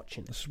people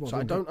watching it. So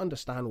I don't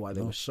understand why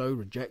they were so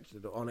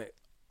rejected on it,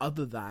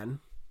 other than,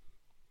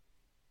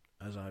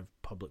 as I've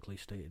publicly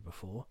stated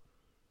before,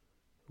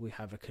 we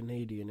have a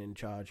Canadian in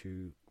charge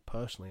who,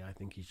 personally, I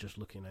think he's just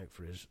looking out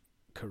for his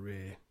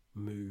career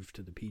move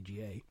to the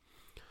PGA.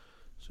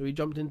 So he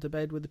jumped into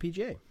bed with the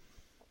PGA,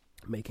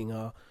 making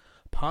our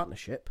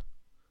partnership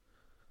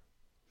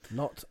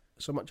not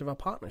so much of a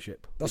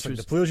partnership. That's like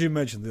the players you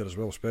mentioned there as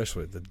well,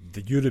 especially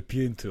the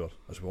European Tour,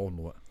 as we all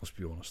know it, let's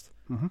be honest.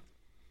 Mm-hmm.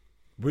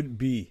 Wouldn't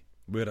be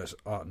where it's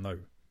at now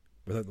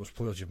without those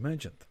players you've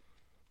mentioned.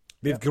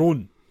 They've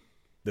grown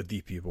the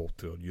DP World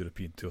Tour,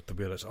 European Tour, to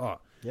where it's at.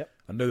 Yep.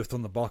 And now they've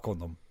turned their back on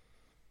them.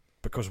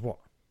 Because what?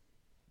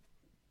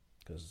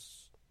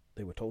 Because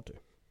they were told to.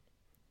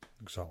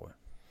 Exactly.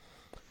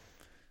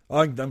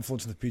 I think the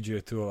influence in the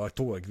PGA Tour, I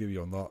totally agree with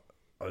you on that,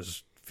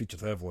 is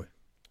featured heavily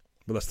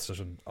with this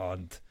decision.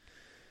 And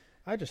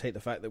I just hate the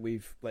fact that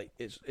we've, like,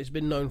 it's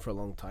been known for a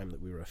long time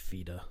that we were a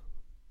feeder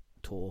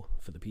tour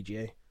for the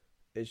PGA.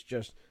 It's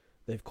just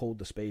they've called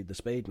the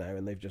spade now,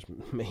 and they've just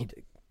made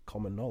it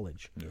common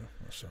knowledge. yeah,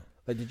 that's it.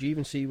 Like, did you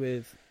even see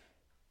with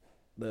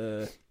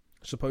the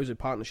supposed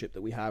partnership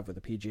that we have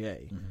with the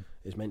PGA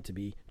is meant to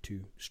be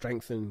to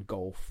strengthen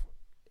golf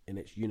in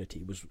its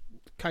unity, was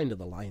kind of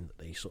the line that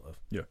they sort of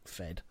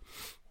fed.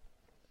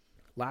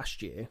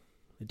 Last year,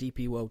 the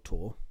DP World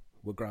Tour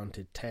were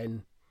granted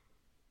 10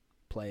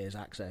 players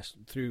access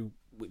through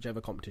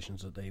whichever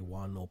competitions that they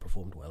won or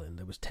performed well in.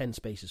 There was 10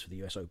 spaces for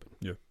the US Open.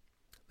 Yeah.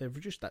 They've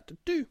reduced that to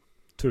 2.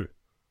 2.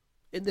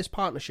 In this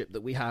partnership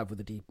that we have with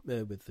the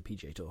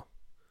PGA Tour.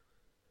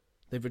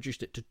 They've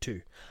reduced it to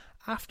 2.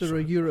 After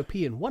a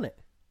European won it.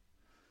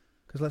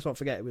 Because let's not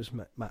forget it was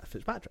Matt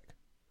Fitzpatrick.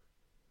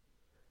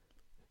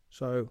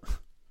 So,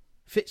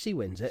 Fitzy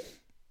wins it.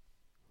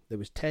 There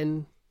was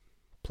 10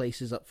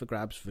 places up for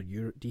grabs for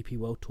DP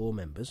World Tour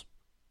members.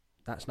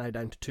 That's now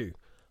down to 2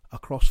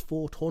 across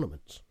 4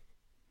 tournaments.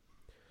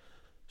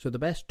 So the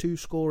best 2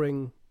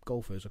 scoring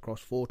golfers across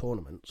 4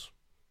 tournaments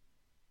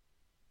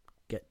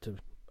get to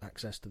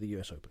access to the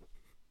US Open.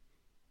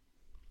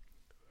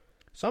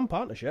 Some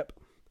partnership.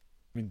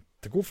 I mean,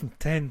 to go from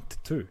 10 to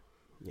 2.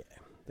 Yeah,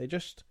 they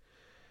just...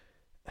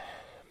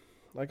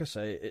 Like I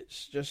say,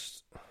 it's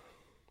just...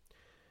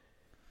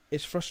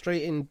 It's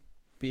frustrating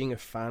being a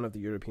fan of the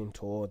European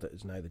Tour that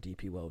is now the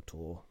DP World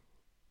Tour,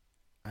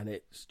 and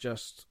it's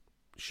just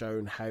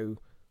shown how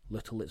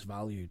little it's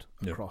valued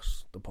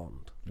across the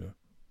pond. Yeah.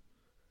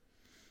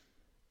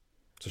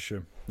 It's a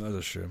shame. That is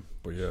a shame.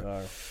 But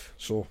yeah.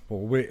 So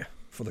we'll wait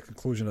for the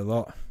conclusion of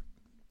that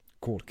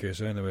court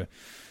case anyway.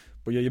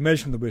 But yeah, you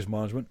mentioned the Waste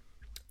Management.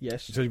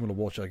 Yes. You said you want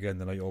to watch it again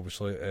tonight,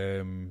 obviously.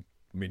 I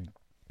mean,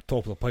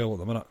 top of the pile at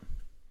the minute.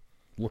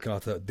 Looking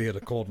at it, day of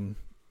recording,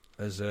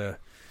 is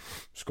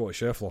Scotty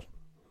Scheffler.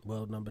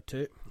 World number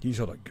 2. He's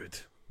had a good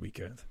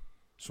weekend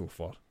so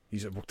far.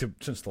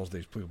 Since Thursday,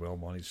 he's played well,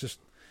 man. He's just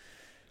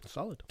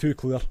solid. Too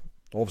clear.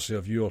 Obviously,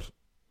 of your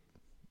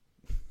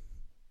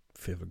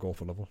favourite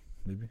golfer ever,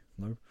 maybe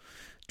now,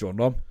 Jon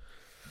Rahm.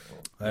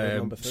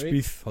 Number 3.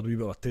 Spieth had a wee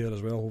bit of a tear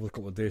as well over a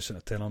couple of days, sitting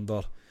at 10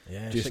 under.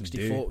 Yeah, Jason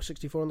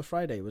 64 on the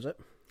Friday, was it?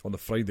 On the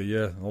Friday,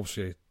 yeah. And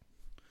obviously,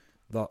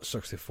 that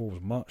 64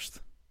 was matched.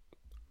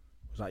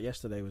 Was that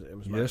yesterday? It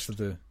was matched?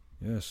 Yesterday,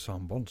 yeah,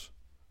 Sam Burns.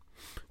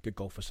 Good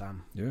goal for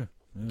Sam. Yeah.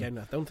 Again,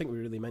 I don't think we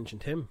really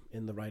mentioned him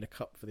in the Ryder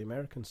Cup for the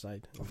American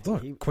side. I've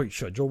done a quite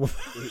shit job of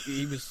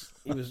he was.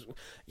 Yeah,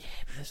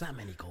 but there's that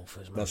many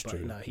golfers, man. That's but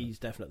true. No, he's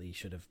definitely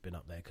should have been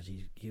up there because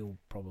he'll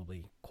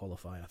probably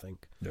qualify, I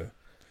think. Yeah.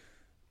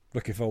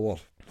 Ricky Fowler.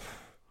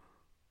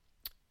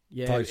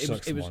 Yeah,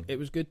 it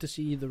was good to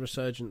see the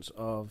resurgence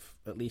of,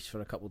 at least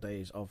for a couple of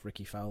days, of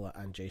Ricky Fowler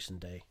and Jason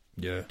Day.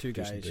 Yeah, two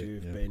guys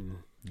who've been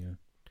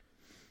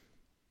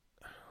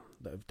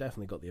that have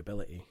definitely got the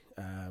ability.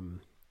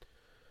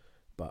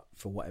 But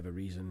for whatever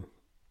reason,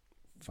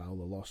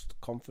 Fowler lost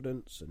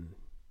confidence, and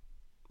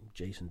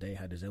Jason Day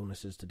had his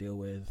illnesses to deal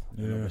with,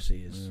 and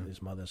obviously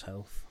his mother's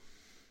health.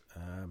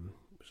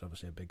 Which was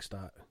obviously a big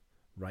start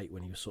right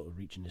when he was sort of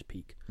reaching his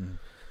peak.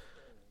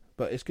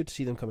 But it's good to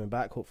see them coming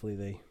back. Hopefully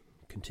they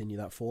continue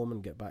that form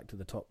and get back to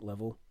the top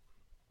level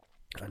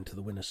and to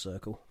the winner's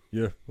circle.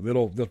 Yeah,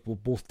 well, they're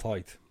both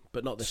tied,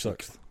 but not this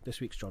sixth. week. This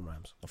week's Jon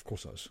Rahm's. Of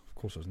course it is. Of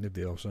course it is.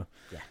 Nobody else.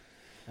 Yeah.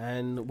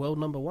 And world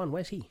number 1,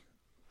 where's he?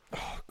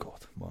 Oh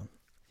God, man!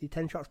 Is he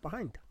 10 shots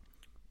behind?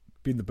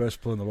 Being the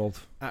best player in the world.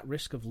 At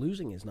risk of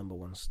losing his number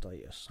 1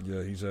 status.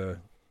 Yeah, he's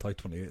tied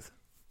 28th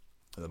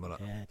at the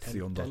minute. Yeah,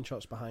 10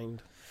 shots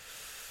behind.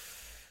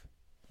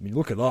 I mean,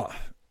 look at that.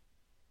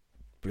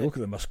 But look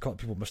at the missed cut.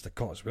 People missed the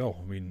cut as well.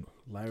 I mean,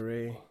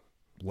 Lowry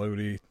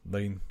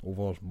 9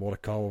 over,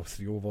 Morikawa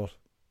 3 over,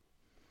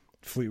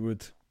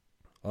 Fleetwood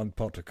and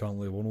Patrick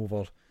Cantlay 1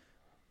 over,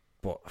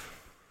 but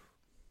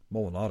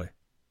Molinari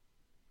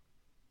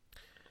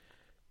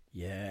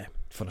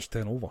finished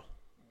 10 over.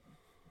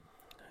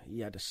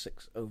 He had a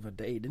 6 over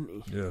day, didn't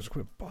he? Yeah, it was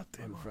quite a bad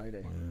day on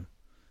Friday. Yeah.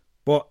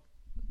 But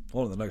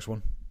on to the next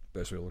one.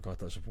 Best way to look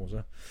at it, I suppose.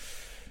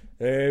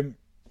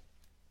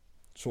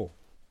 So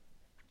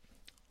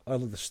I'd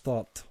like to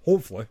start,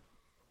 hopefully,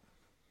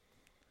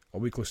 a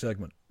weekly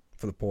segment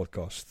for the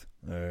podcast.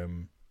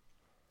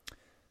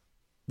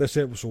 This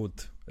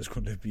episode is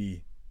going to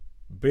be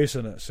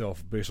basing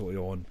itself basically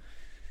on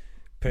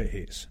pet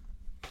hates,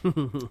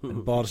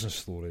 embarrassing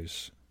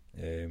stories,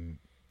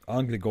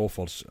 angry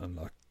golfers, and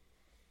I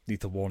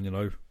need to warn you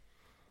now,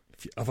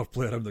 if you ever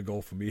play around the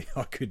golf with me,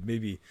 I could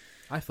maybe...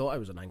 I thought I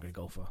was an angry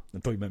golfer.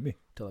 Until you met me.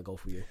 Until I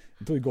golf with you.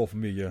 Until you golf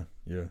with me, yeah.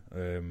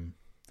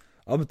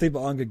 I'm the type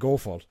of angry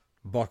golfer,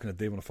 back in the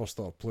day when I first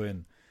started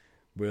playing,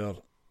 where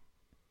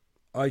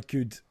I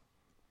could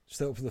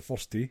step up for the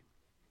first tee,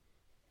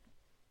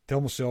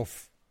 tell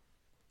myself,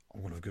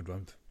 I'm going to have a good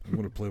round, I'm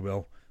going to play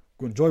well,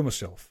 I'm going to enjoy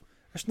myself.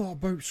 It's not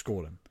about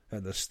scoring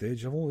at this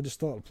stage. I've only just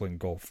started playing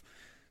golf.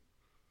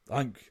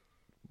 I think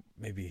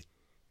maybe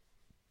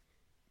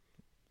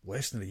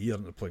less than a year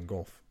into playing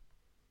golf,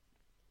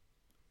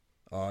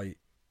 I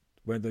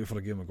went down for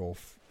a game of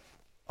golf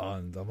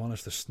and I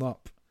managed to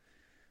snap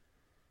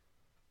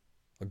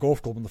a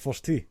golf club on the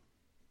first tee.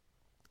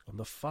 On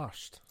the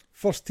first?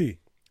 First tee.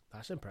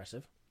 That's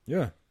impressive.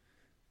 Yeah.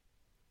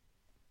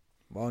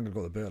 My anger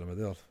got the better of me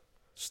there.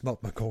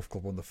 Snapped my golf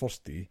club on the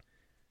first tee.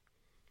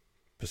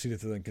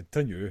 Proceeded to then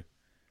continue.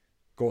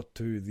 Got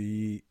to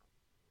the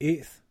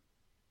 8th.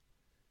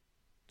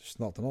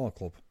 Snapped another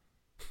club.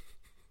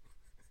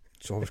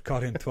 So I was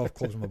carrying 12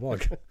 clubs in my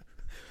bag.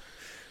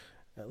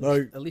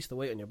 At least the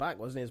weight on your back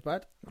wasn't as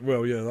bad.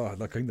 Well, yeah,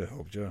 that kind of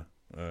helped, yeah.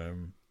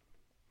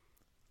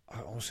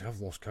 I honestly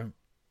have lost count.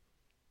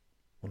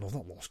 Well, no, I've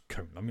not lost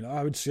count. I mean,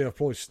 I would say I've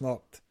probably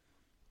snapped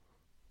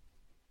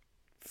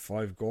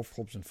 5 golf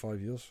clubs in 5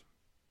 years.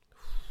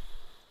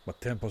 My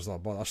temper's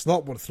that bad. I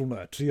snapped one thrown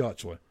at a tree,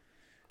 actually.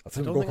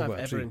 I don't think I've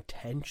ever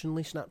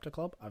intentionally snapped a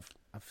club. I've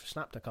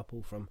snapped a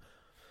couple from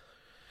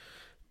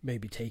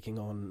maybe taking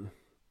on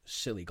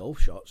silly golf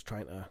shots,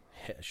 trying to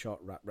hit a shot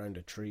wrapped round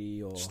a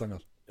tree or stinger,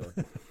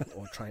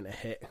 or trying to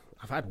hit.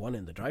 I've had one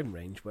in the driving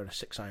range where a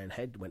 6-iron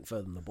head went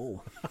further than the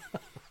ball,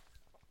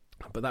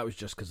 but that was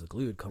just because the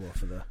glue had come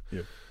off of the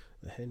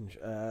hinge.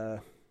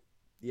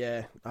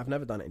 Yeah, I've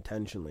never done it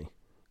intentionally.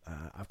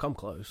 I've come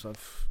close.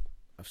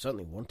 I've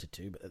certainly wanted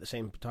to, but at the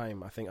same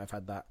time, I think I've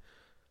had that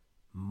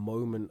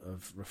moment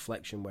of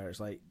reflection where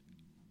it's like,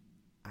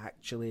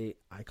 actually,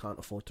 I can't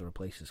afford to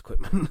replace this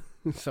equipment,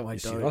 so I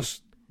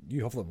don't.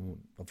 You have that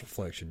moment of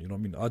reflection, you know what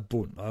I mean? I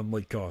don't. I'm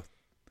like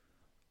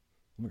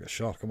I'm like a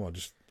shark. Come on,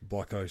 just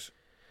black ice,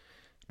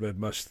 red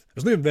mist.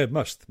 It's not even red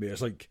mist, mate.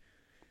 It's like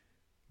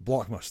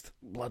black mist,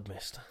 blood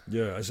mist.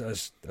 Yeah,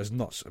 it's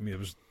nuts. I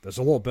mean, it's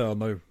a lot better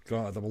now.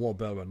 Granted, I'm a lot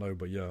better at it now,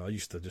 but yeah, I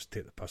used to just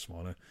take the piss,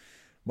 man.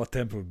 My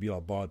temper would be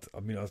that bad. I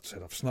mean,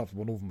 I've snapped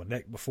one over my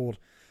neck before.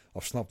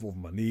 I've snapped over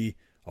my knee.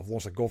 I've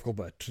lost a golf club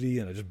at a tree,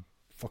 and I just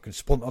fucking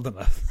splintered into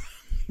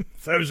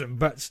 1,000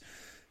 bits.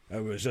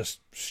 It was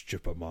just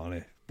stupid,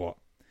 man. But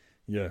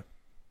yeah.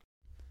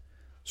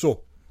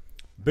 So,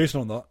 based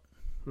on that,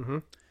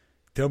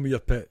 tell me your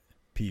pet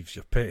peeves,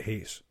 your pet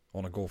hates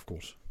on a golf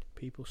course.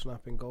 People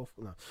snapping golf?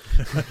 No.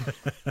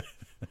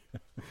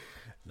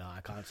 No,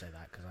 I can't say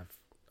that because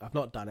I've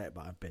not done it,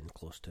 but I've been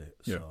close to it.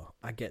 So yeah.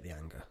 I get the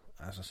anger.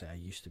 As I say, I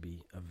used to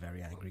be a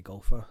very angry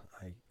golfer.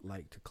 I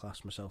like to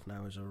class myself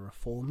now as a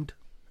reformed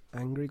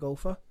angry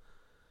golfer.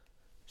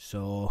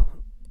 So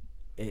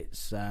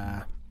it's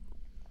pet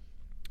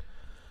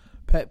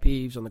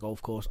peeves on the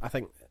golf course. I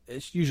think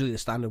it's usually the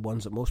standard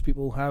ones that most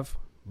people have.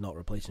 Not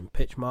replacing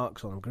pitch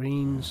marks on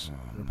greens,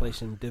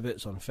 replacing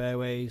divots on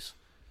fairways,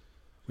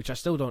 which I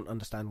still don't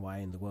understand why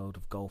in the world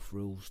of golf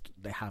rules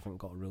they haven't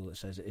got a rule that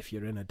says if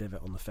you're in a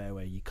divot on the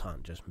fairway you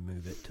can't just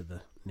move it to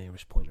the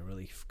nearest point of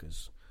relief,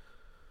 because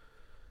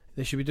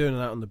they should be doing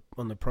that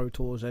on the pro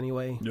tours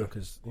anyway. Yeah.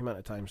 Because the amount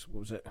of times, what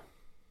was it?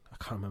 I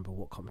can't remember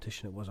what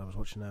competition it was I was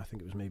watching now. I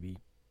think it was maybe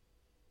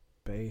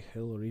Bay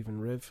Hill or even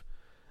Riv.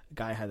 A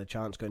guy had a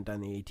chance going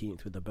down the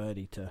 18th with a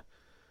birdie to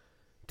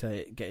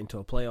get into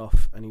a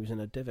playoff, and he was in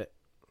a divot.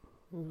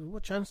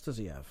 What chance does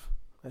he have?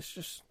 It's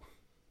just,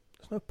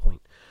 there's no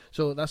point.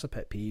 So that's a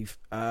pet peeve.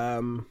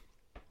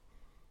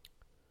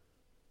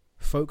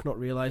 Folk not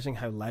realising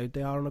how loud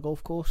they are on a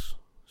golf course.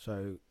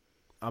 So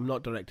I'm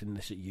not directing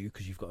this at you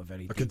because you've got a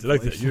very I can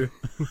direct it at you.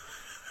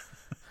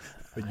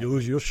 When you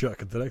lose your shit, I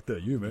can direct it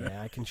at you, mate.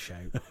 Yeah, I can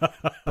shout.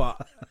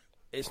 But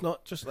it's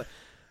not just like...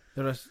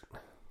 There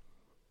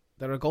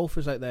are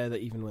golfers out there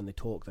that even when they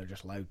talk, they're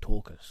just loud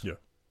talkers. Yeah.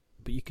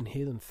 But you can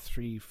hear them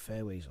 3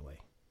 fairways away.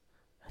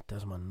 It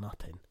does my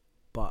nut in.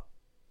 But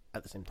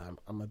at the same time,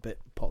 I'm a bit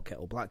pot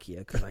kettle black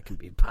here because I can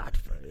be bad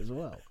for it as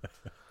well.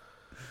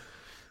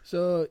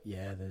 So,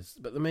 yeah,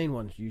 but the main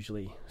one's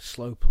usually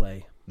slow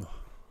play.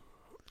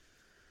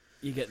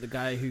 You get the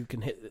guy who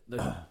can hit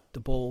the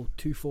ball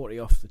 240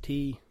 off the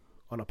tee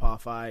on a par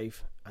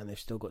 5, and they've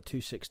still got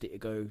 260 to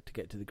go to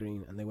get to the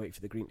green, and they wait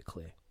for the green to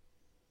clear.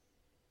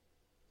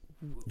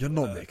 You're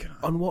not making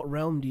it. On what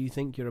realm do you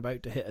think you're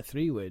about to hit a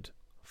 3-wood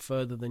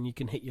further than you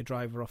can hit your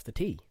driver off the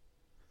tee?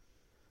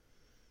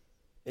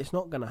 It's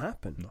not going to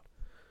happen. No.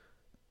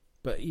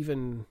 But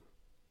even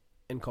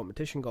in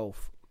competition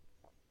golf,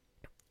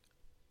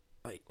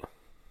 like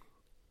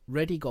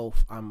ready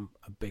golf, I'm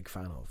a big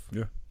fan of.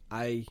 Yeah.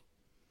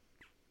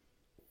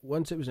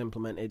 Once it was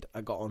implemented,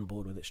 I got on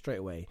board with it straight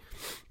away.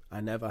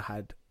 I never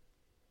had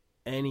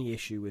any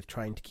issue with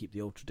trying to keep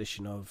the old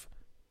tradition of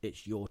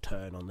it's your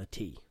turn on the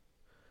tee.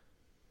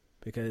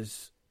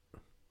 Because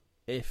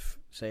if,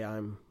 say,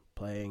 I'm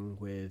playing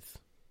with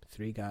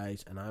 3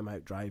 guys and I'm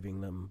out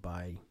driving them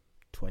by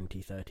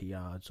 20, 30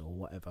 yards or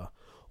whatever,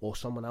 or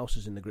someone else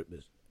is in the group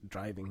that's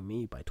driving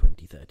me by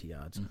 20, 30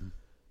 yards,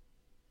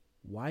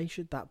 why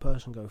should that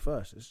person go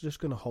first? It's just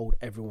going to hold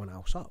everyone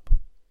else up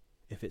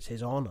if it's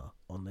his honour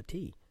on the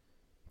tee.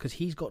 Because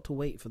he's got to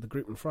wait for the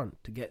group in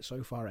front to get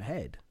so far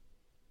ahead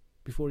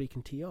before he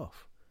can tee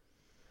off.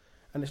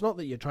 And it's not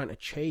that you're trying to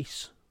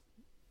chase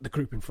the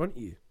group in front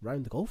of you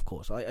round the golf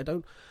course.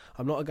 I'm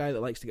not a guy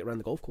that likes to get around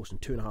the golf course in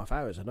 2.5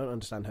 hours. I don't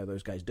understand how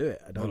those guys do it.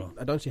 I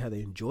don't see how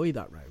they enjoy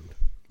that round.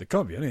 There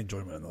can't be any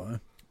enjoyment in that,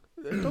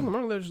 Don't get me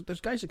wrong,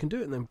 there's guys that can do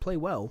it and then play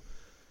well,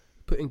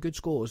 put in good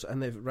scores,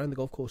 and they've round the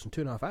golf course in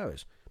 2.5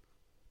 hours.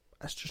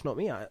 That's just not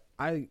me.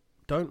 I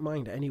don't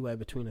mind anywhere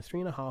between a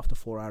 3.5 to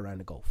 4 hour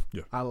round of golf.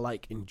 Yeah. I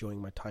like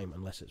enjoying my time,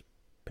 unless it's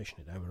pissing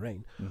it down with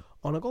rain,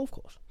 on a golf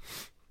course.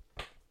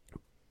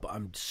 But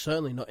I'm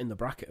certainly not in the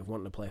bracket of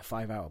wanting to play a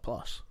 5 hour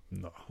plus.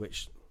 No.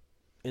 Which,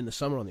 in the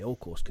summer on the old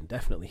course, can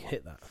definitely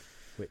hit that.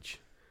 Which,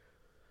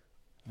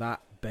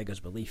 that beggars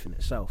belief in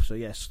itself. So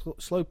yes,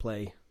 slow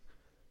play.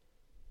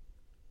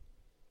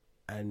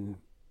 And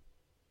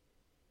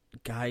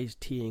guys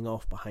teeing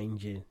off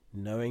behind you,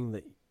 knowing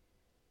that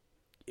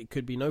it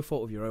could be no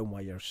fault of your own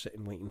while you're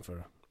sitting waiting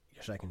for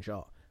your second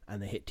shot,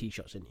 and they hit tee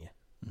shots into you.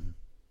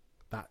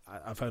 That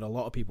I've heard a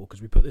lot of people,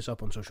 because we put this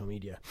up on social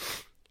media,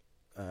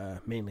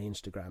 mainly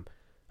Instagram,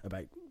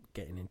 about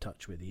getting in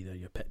touch with either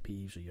your pet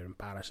peeves or your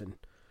embarrassing.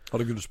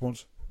 Had a good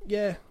response?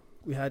 Yeah,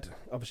 we had.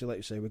 Obviously, like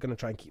you say, we're going to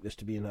try and keep this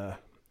to being a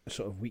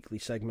sort of weekly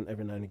segment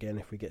every now and again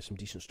if we get some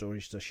decent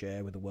stories to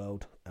share with the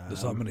world.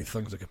 There's that many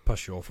things that could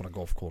piss you off on a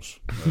golf course.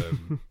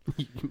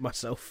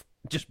 Myself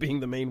just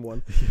being the main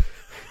one.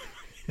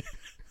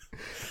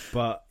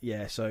 But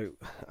yeah, so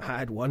I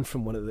had one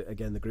from one of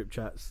the group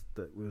chats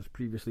that was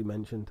previously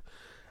mentioned.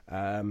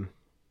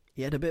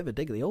 He had a bit of a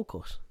dig at the old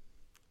course.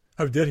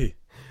 How dare he?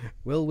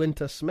 Will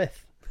Winter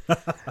Smith.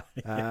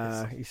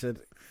 Yes. He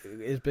said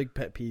his big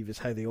pet peeve is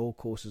how the old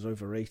course is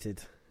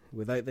overrated.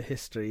 Without the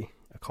history,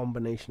 a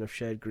combination of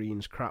shared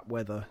greens, crap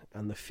weather,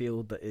 and the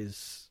field that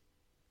is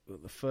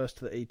the 1st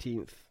to the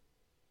 18th,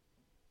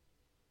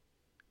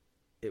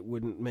 it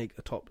wouldn't make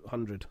a top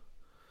 100.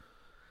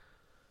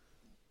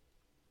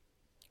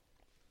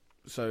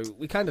 So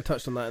we kind of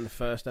touched on that in the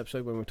first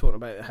episode when we were talking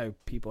about how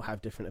people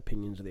have different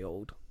opinions of the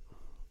Old.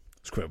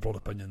 It's quite a broad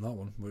opinion, that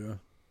one. But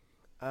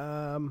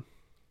yeah.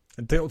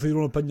 Entitled to your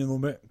own opinion, though,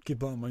 mate. Keep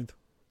that in mind.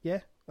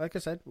 Yeah, like I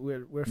said,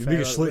 we're You're fair.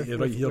 being slated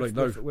right here, right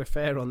now. We're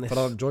fair on this For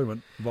our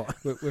enjoyment, but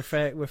we're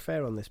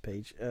fair on this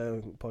page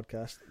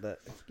podcast. That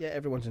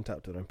everyone's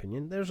entitled to their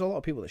opinion. There's a lot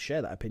of people that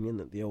share that opinion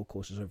that the Old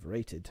Course is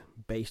overrated,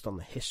 based on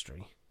the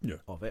history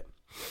of it.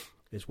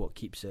 Is what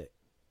keeps it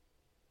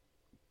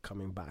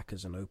coming back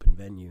as an open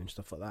venue and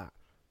stuff like that.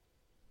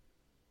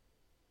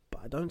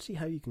 But I don't see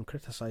how you can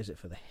criticise it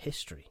for the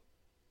history,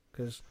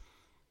 because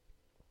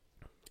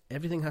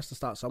everything has to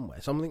start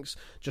somewhere. Something's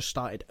just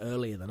started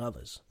earlier than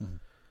others. Mm-hmm.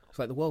 It's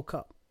like the World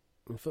Cup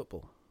in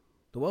football.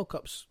 The World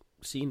Cup's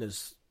seen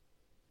as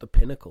the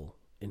pinnacle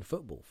in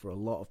football for a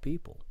lot of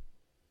people.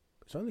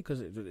 It's only because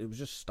it was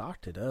just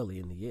started early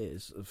in the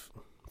years of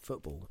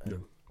football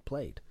and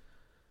played.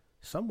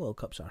 Some World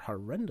Cups are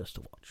horrendous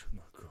to watch.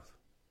 Oh, God.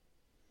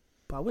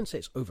 But I wouldn't say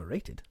it's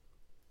overrated.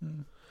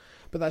 Mm.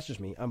 But that's just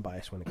me. I'm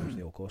biased when it comes to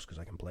the Old Course because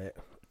I can play it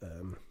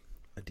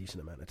a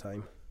decent amount of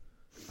time.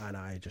 And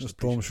I just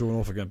Tom showing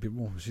off again,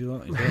 people. See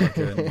that? He's there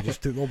again. He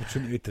just took the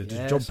opportunity to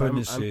just jump in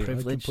and say, I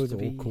can play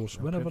the Old Course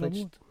whenever I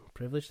want.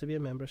 Privileged to be a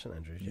member of St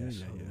Andrews, yes.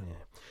 Yeah.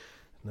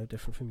 No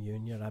different from you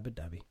and your Abu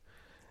Dhabi.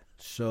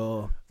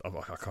 So I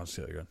can't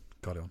say it again.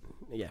 Carry on.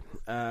 Yeah.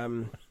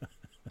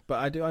 But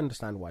I do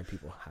understand why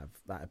people have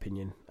that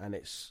opinion, and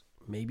it's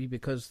maybe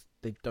because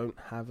they don't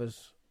have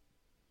as...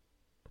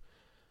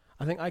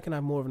 I think I can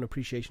have more of an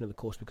appreciation of the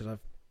course because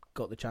I've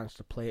got the chance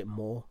to play it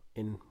more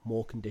in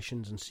more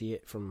conditions and see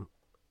it from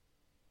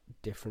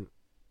different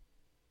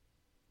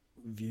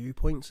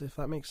viewpoints, if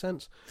that makes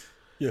sense.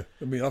 Yeah,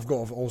 I mean, I've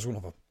always going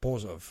to have a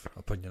positive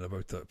opinion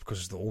about it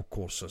because the Old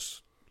Course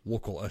is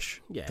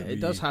local-ish. Yeah, it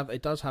does have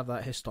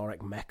that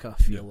historic Mecca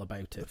feel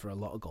about it for a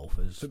lot of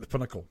golfers. It's at the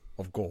pinnacle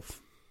of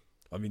golf.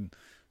 I mean,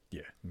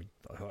 I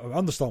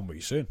understand what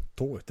you're saying.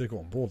 Totally take it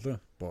on board there,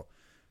 but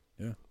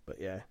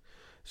yeah.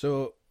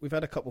 So we've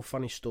had a couple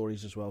funny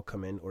stories as well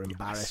come in, or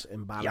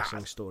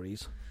embarrassing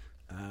stories.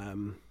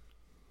 I'm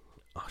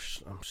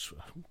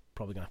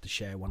probably gonna have to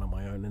share one on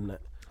my own, isn't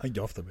it? I think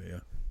you have to be,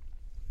 yeah.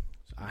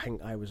 So I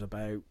think I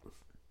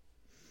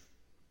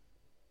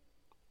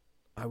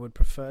would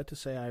prefer to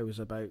say I was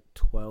about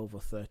 12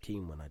 or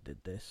 13 when I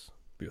did this.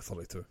 But you're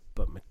 32.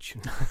 But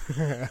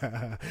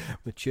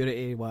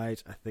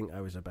maturity-wise, I think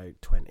I was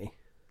about 20.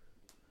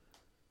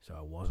 So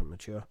I wasn't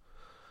mature.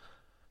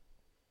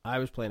 I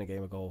was playing a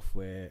game of golf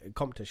where, in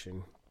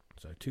competition,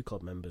 so 2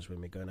 club members with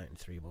me going out in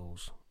 3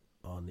 balls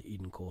on the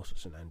Eden course at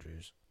St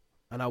Andrews,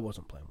 and I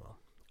wasn't playing well.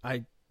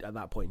 I, at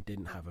that point,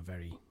 didn't have a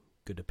very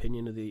good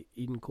opinion of the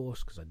Eden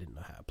course because I didn't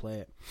know how to play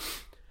it.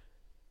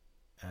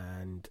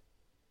 And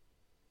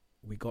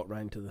we got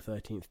round to the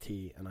 13th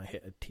tee, and I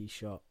hit a tee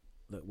shot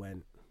that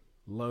went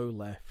low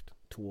left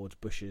towards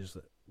bushes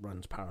that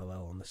runs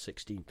parallel on the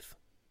 16th.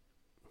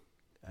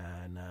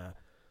 And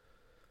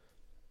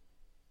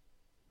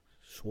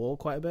swore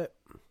quite a bit,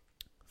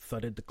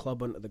 thudded the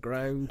club onto the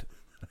ground,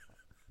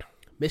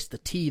 missed the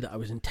tee that I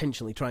was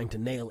intentionally trying to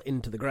nail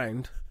into the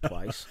ground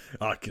twice.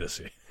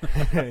 Accuracy.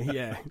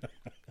 Yeah.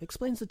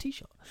 Explains the tee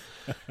shot.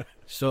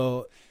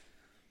 So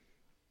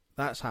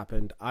that's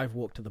happened. I've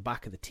walked to the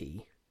back of the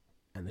tee,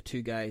 and the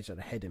 2 guys are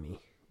ahead of me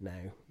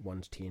now.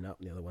 One's teeing up,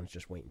 and the other one's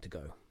just waiting to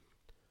go.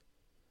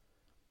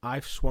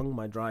 I've swung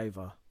my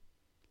driver.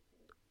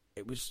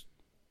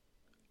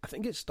 I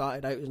think it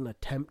started out as an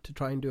attempt to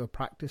try and do a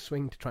practice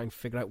swing to try and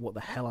figure out what the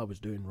hell I was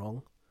doing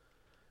wrong.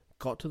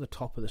 Got to the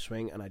top of the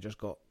swing and I just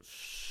got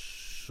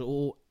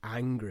so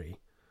angry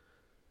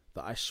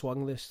that I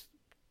swung this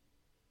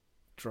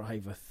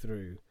driver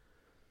through,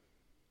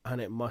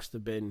 and it must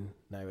have been,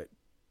 now at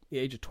the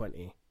age of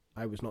 20,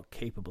 I was not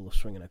capable of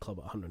swinging a club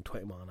at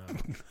 120 mile an hour.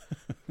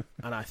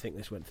 And I think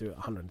this went through at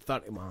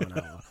 130 mile an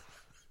hour.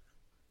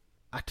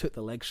 I took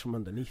the legs from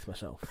underneath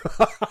myself.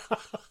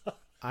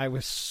 I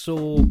was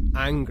so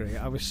angry.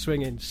 I was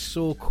swinging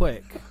so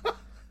quick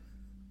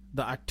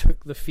that I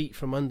took the feet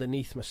from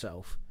underneath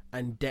myself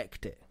and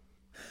decked it.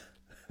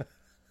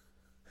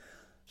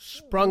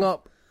 Sprung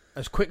up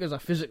as quick as I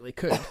physically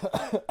could.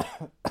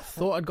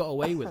 Thought I'd got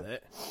away with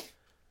it.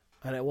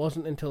 And it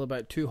wasn't until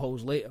about 2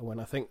 holes later when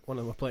I think one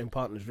of my playing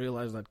partners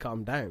realised I'd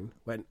calmed down,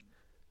 went,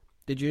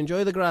 "Did you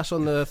enjoy the grass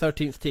on the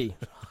 13th tee?"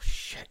 Oh,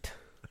 shit.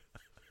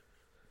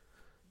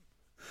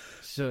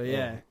 So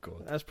yeah,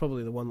 that's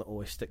probably the one that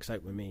always sticks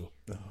out with me.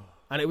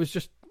 And it was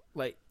just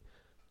like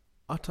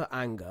utter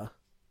anger,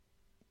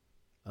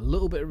 a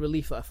little bit of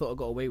relief that I thought I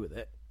got away with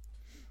it,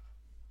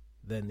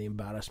 then the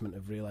embarrassment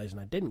of realising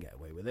I didn't get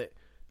away with it,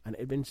 and it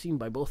had been seen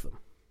by both of them.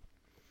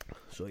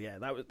 So yeah,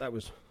 that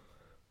was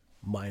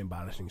my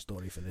embarrassing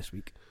story for this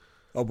week.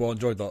 Oh well, I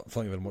enjoyed that.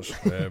 Thank you very much.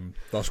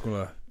 That's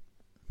gonna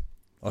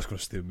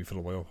stay with me for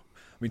a while.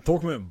 I mean,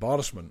 talking about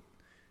embarrassment,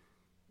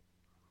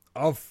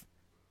 I've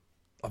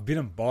been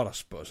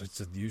embarrassed, but it's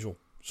the usual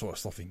sort of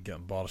stuff you can get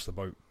embarrassed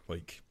about,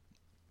 like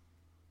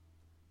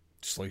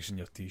slicing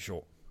your tee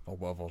shot or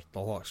whatever.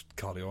 I'll let us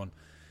carry on.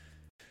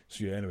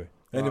 So yeah, anyway.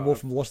 Any more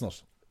from the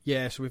listeners?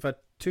 Yeah, so we've had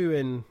 2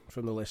 in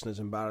from the listeners,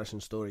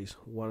 embarrassing stories.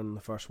 The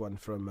first one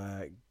from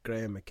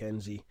Graham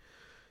McKenzie.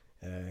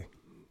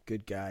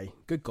 Good guy,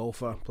 good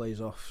golfer,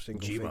 plays off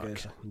single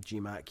figures.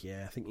 GMAC,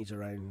 yeah, I think he's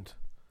around.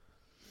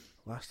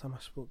 Last time I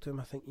spoke to him,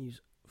 I think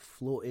he's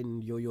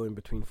floating, yo-yoing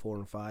between 4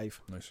 and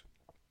 5. Nice.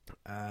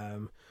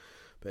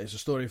 But it's a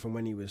story from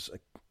when he was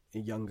a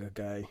younger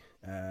guy.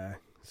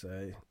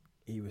 So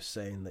he was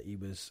saying that he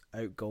was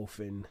out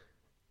golfing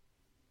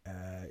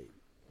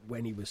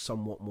when he was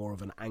somewhat more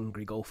of an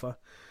angry golfer.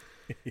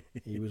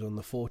 He was on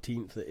the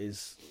 14th at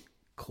his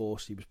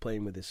course. He was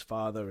playing with his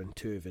father and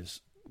 2 of his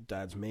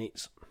dad's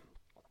mates,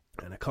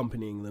 and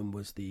accompanying them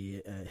was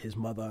his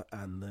mother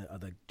and the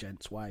other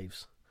gents'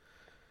 wives.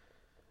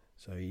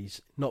 So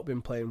he's not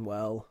been playing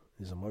well.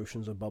 His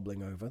emotions are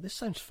bubbling over. This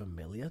sounds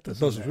familiar,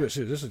 doesn't it? This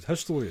is his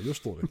story, your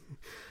story.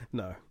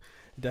 No,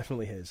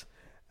 definitely his.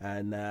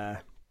 And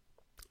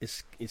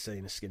he's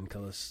saying his skin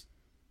colours.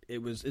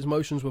 His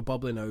emotions were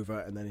bubbling over,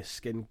 and then his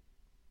skin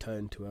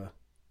turned to a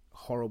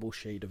horrible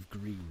shade of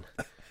green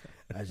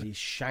as he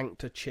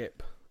shanked a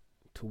chip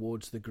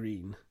towards the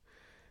green,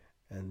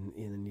 and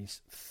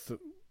he's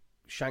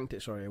shanked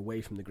it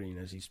away from the green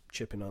as he's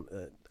chipping on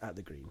at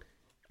the green,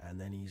 and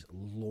then he's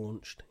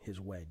launched his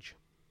wedge,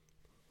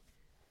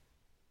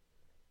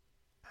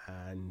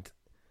 and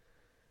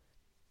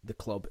the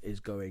club is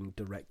going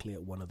directly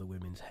at one of the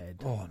women's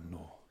head. Oh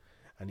no!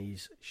 And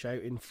he's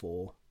shouting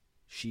for.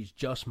 She's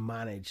just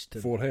managed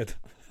to... Forehead.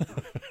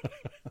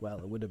 Well,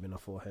 it would have been a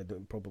forehead,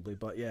 probably.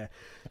 But yeah,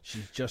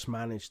 she's just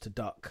managed to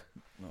duck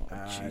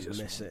and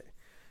miss it.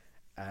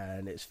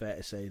 And it's fair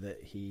to say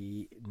that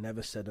he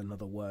never said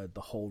another word the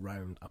whole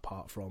round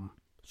apart from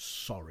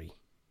sorry.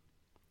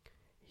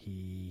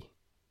 He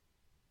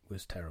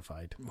was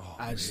terrified.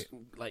 That's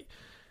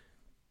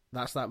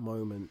that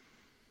moment,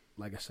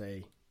 like I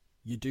say,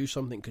 you do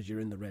something because you're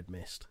in the red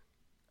mist.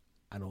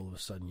 And all of a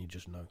sudden you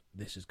just know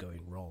this is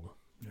going wrong.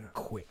 Yeah.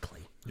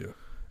 Quickly,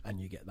 and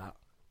you get that.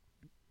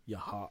 Your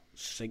heart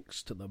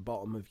sinks to the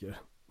bottom of your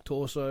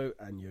torso,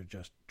 and you're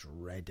just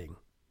dreading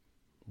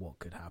what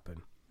could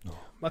happen.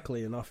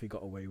 Luckily enough, he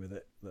got away with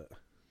it. That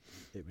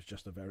it was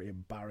just a very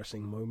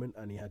embarrassing moment,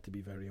 and he had to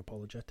be very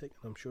apologetic.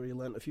 And I'm sure he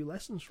learnt a few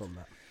lessons from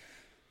that.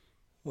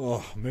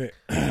 Oh, mate.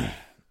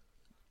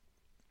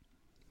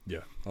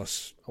 Yeah, I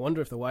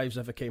wonder if the wives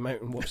ever came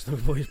out and watched the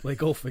boys play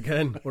golf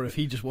again, or if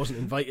he just wasn't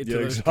invited to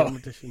those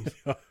competitions.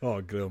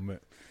 Oh, great, mate.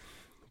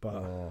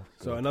 But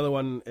so another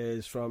one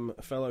is from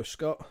a fellow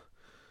Scot,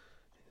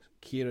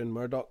 Kieran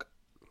Murdoch.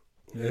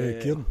 Hey,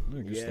 Kieran,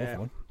 good stuff,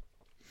 man.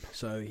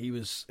 So it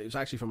was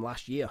actually from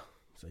last year.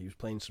 So he was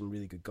playing some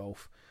really good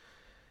golf,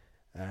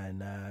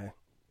 and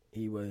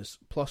he was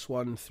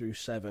 +1 through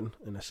 7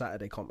 in a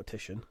Saturday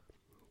competition.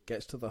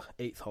 Gets to the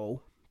 8th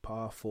hole,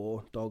 par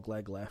 4, dog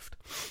leg left.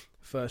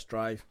 First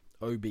drive,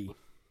 OB. Oh,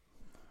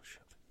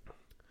 shit.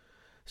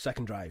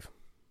 Second drive,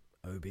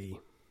 OB.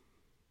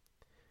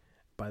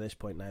 By this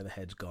point now the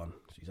head's gone,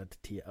 so he's had to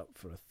tee it up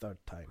for a 3rd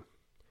time.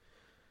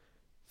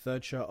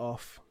 3rd shot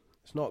off,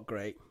 it's not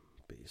great,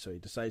 but so he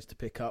decides to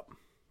pick up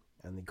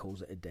and he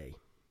calls it a day.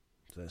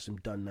 So that's him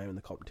done now in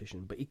the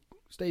competition, but he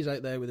stays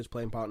out there with his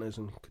playing partners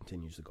and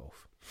continues the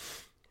golf.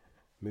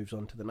 Moves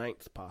on to the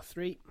 9th, par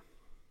 3.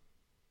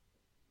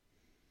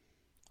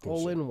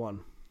 Hole in one.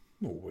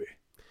 No way.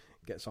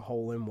 Gets a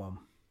hole in one.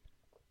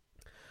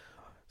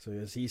 So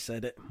as he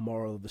said it,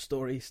 moral of the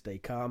story, stay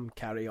calm,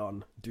 carry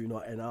on, do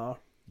not NR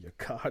your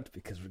card,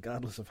 because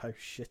regardless of how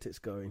shit it's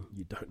going,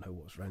 you don't know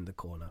what's round the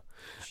corner.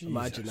 Jesus.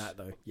 Imagine that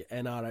though, you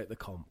NR out the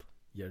comp,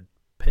 you're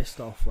pissed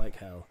off like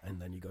hell,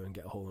 and then you go and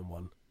get a hole in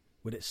one.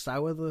 Would it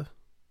sour the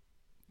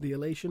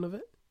elation of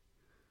it?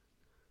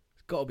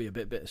 It's got to be a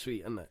bit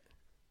bittersweet, isn't it?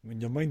 I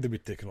mean, your mind will be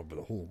taken up by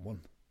the hole in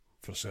one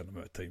for a certain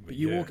amount of time. But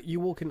you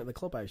walk into the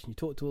clubhouse and you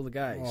talk to all the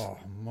guys. Oh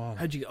man,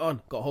 how'd you get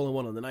on? Got a hole in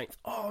one on the 9th.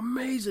 Oh,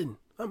 amazing!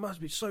 That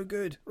must be so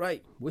good.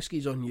 Right,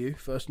 whiskey's on you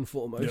first and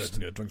foremost.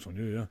 Yeah, drinks on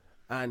you. Yeah,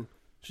 and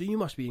so you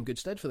must be in good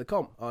stead for the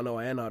comp. Oh no,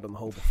 I NR'd on the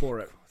hole before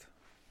it.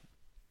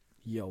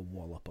 You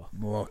walloper.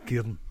 Oh,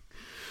 Kieran.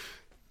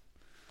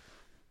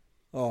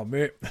 Oh,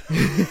 mate.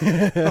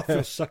 I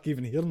feel sick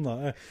even hearing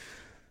that. Eh?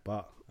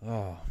 But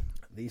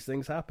these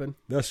things happen.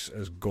 This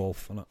is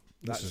golf, isn't it?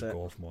 This is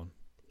golf, man.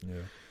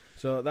 Yeah.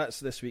 So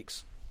that's this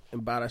week's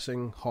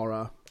embarrassing,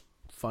 horror,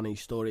 funny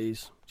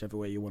stories, whichever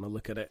way you want to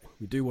look at it.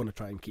 We do want to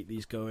try and keep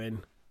these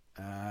going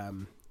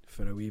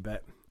for a wee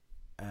bit.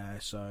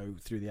 So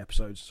through the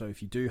episodes. So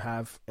if you do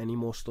have any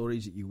more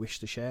stories that you wish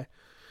to share,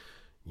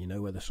 you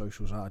know where the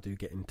socials are. Do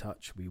get in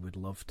touch. We would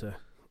love to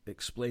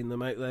explain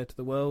them out there to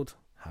the world.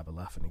 Have a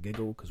laugh and a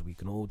giggle, because we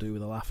can all do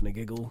with a laugh and a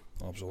giggle.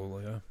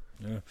 Absolutely,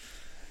 yeah.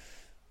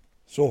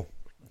 So,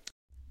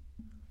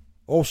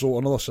 also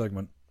another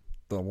segment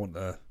that I want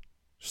to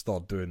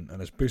start doing,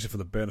 and it's basically for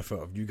the benefit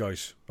of you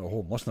guys at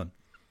home listening.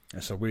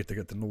 It's a way to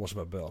get to know us a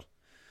bit better,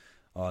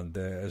 and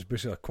it's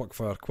basically a quick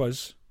fire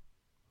quiz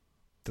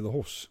to the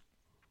hosts.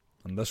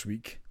 And this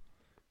week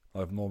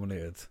I've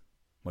nominated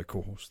my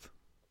co-host,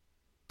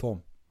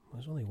 Tom.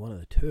 There's only one of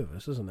the two of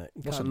us, isn't it?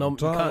 You Listen,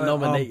 can't, you can't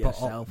nominate amp it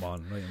yourself.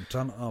 up, man. Right, I'm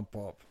trying to amp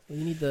up.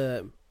 You need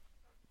the...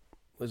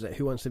 Was it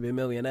Who Wants to Be a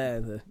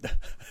Millionaire?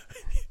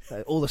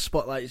 All the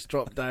spotlights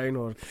drop down,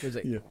 or was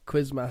it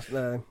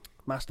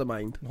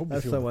Mastermind? I hope you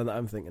That's feel the that. one that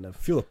I'm thinking of.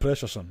 Feel the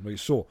pressure, son. Right,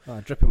 so...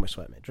 Dripping with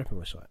sweat, mate. Dripping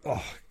with sweat.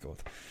 Oh, God.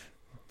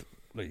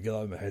 Right, you get that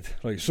out of my head.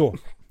 Right, so,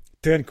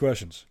 10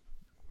 questions.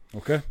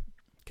 Okay?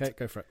 Okay,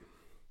 go for it.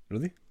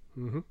 Ready?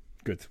 Mm-hmm.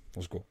 Good.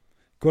 Let's go.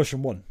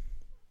 Question 1.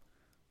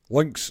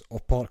 Links or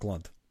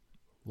Parkland?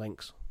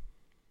 Links.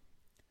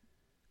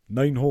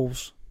 9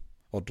 holes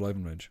or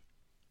driving range?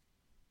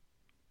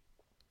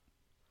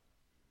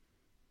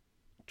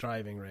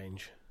 Driving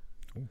range.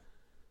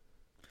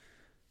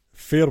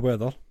 Fair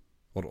weather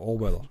or all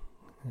weather?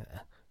 Yeah.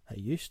 I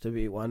used to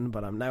be one,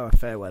 but I'm now a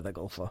fair weather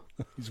golfer.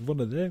 He's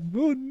one of them.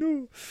 Oh,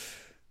 no.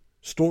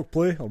 Stroke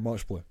play or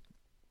match play?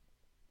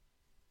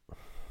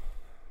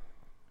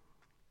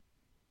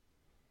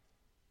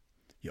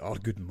 You are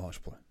good in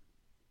match play.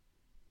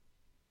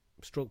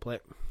 Stroke play.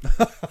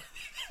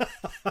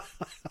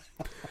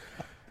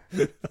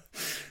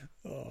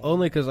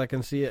 Only because I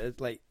can see it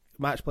like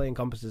match play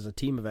encompasses a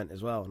team event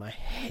as well, and I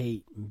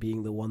hate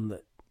being the one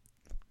that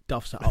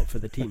duffs it up for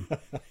the team.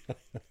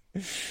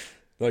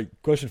 Right,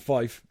 question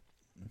 5.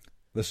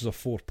 This is a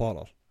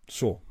 4-parter.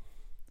 So,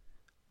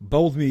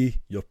 build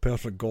me your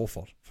perfect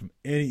golfer from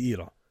any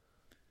era,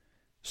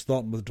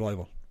 starting with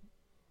driver.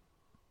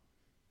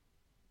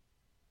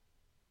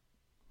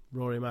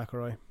 Rory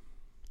McIlroy,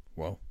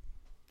 Wow.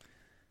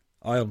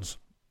 Irons,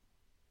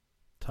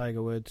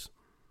 Tiger Woods,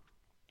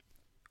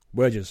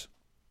 wedges.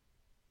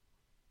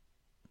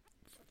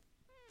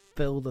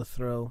 Phil the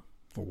Thrill,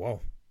 Oh, wow.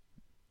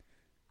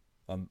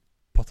 And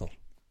putter.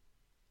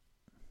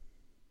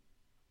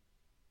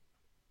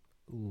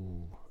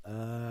 ooh,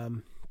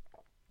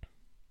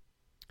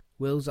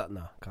 Will Zut?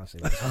 No, can't say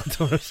that's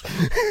outdoors.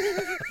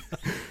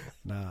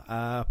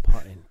 Nah,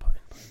 putting.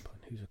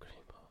 Who's a great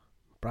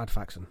Brad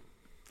Faxon.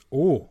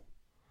 Oh,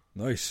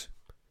 nice.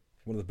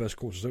 One of the best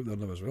coaches out there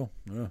now as well.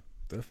 Yeah,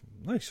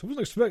 definitely. Nice. I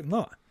wasn't expecting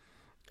that.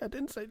 I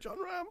didn't say John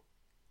Ram.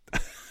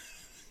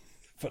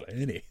 For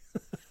any.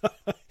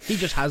 He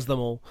just has them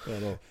all. I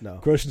know. No.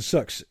 Question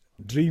 6.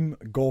 Dream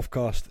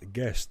Golfcast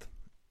guest.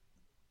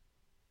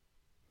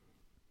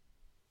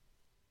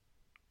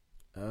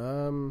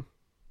 John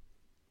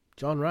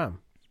Ram.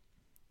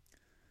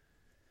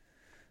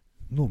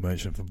 No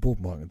mention for Bob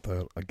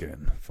McIntyre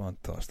again.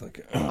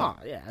 Fantastic.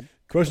 Yeah.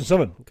 Question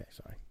 7. Okay,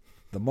 sorry.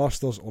 The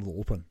Masters or the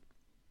Open?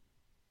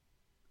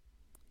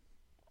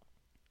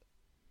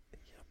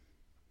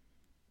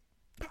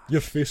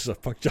 Your face is a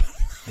picture.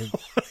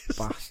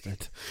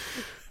 Bastard.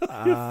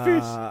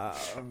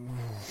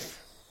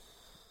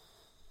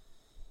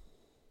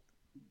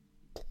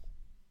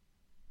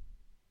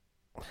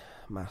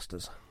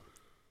 Masters.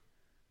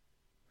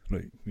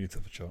 Right, we need to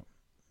have a chat.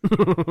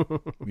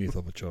 We need to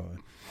have a chat.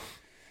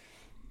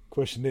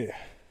 Question 8.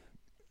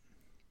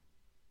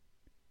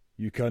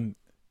 You can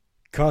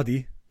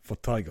caddy for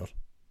Tiger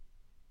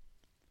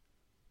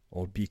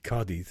or be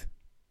caddied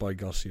by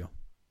Garcia.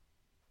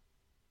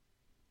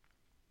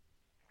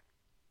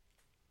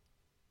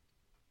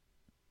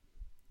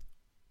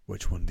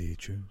 Which one do you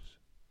choose?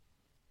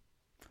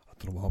 I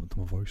don't know what happened to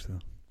my voice there.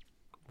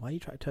 Why are you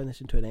trying to turn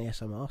this into an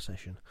ASMR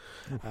session?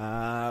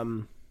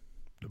 The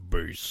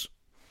bass.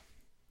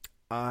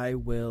 I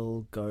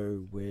will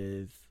go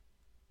with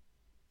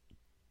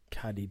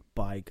caddied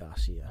by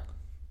Garcia.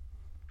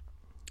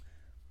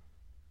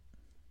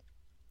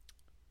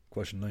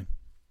 Question 9.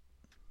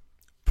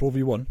 Pro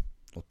V1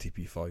 or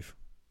TP5?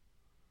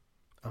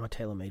 I'm a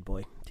tailor-made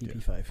boy.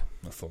 TP5.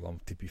 I thought I'm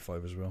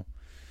TP5 as well.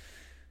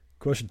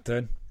 Question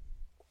 10.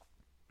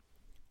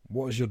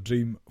 What is your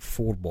dream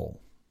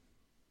 4-ball?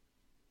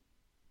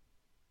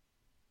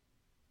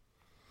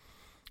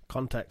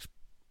 Context.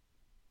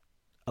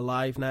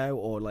 Alive now,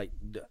 or like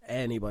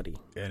anybody?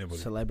 Anybody.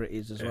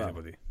 Celebrities as well.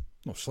 Anybody.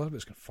 No,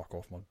 celebrities can fuck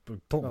off, man. But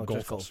talking Oh,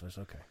 golfers. just golfers,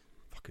 okay.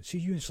 Fucking see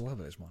you and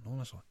celebrities, man,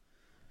 honestly.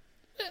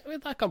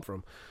 Where'd that come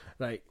from?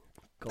 Right,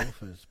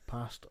 golfers,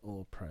 past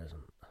or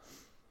present?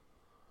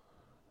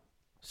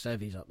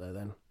 Sevy's up there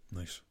then.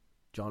 Nice.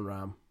 John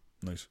Ram.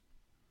 Nice.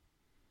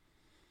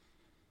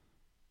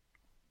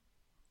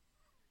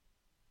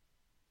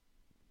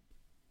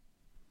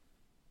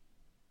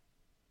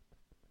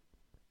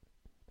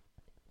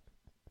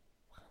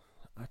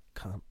 I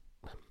can't.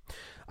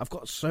 I've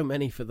got so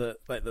many for the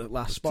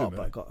last spot,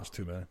 but I got. That's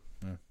too many.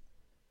 Yeah.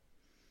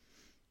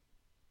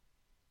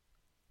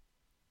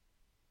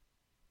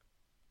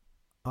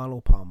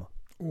 Arnold Palmer.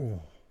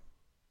 Oh,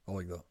 I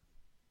like that.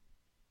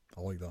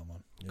 I like that,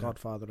 man. Yeah.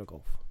 Godfather of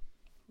golf.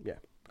 Yeah.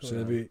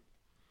 Seve,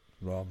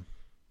 Ram,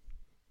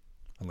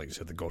 and like you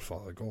said, the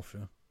Godfather of golf.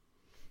 Yeah.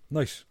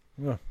 Nice.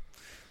 Yeah.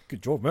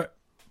 Good job, mate.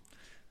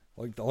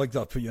 I like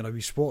that. Put you in a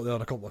wee spot there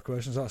on a couple of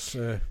questions. That's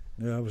yeah,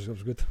 that was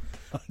good.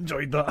 I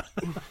enjoyed that.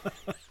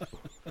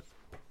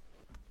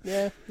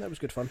 Yeah, that was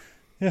good fun.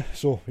 Yeah,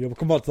 so yeah, we'll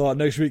come back to that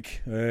next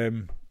week.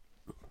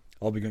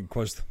 I'll be getting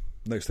quizzed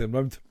next time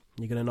round.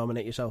 You're going to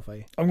nominate yourself, are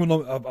you? I'm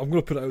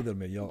gonna put it out there,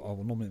 mate. Yeah, I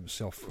will nominate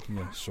myself.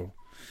 Yeah, so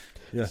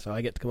yeah. So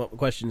I get to come up with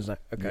questions now.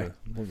 Okay. Yeah,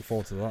 I'm looking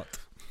forward to that.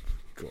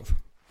 God,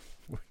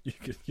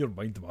 your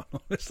mind, man.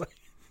 Honestly.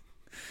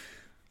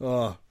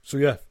 So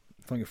yeah,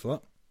 thank you for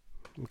that.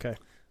 Okay.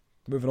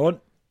 Moving on.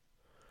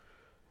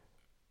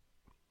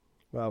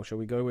 Well, shall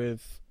we go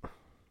with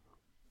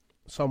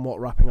somewhat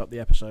wrapping up the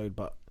episode,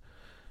 but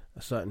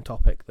a certain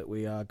topic that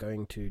we are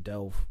going to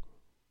delve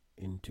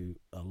into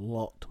a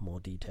lot more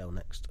detail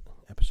next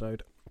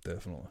episode.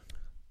 Definitely.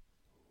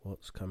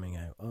 What's coming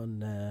out on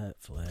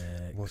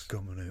Netflix? What's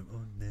coming out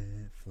on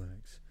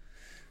Netflix?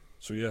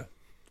 So yeah,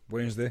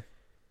 Wednesday,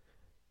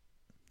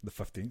 the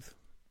 15th.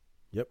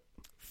 Yep.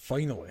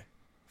 Finally,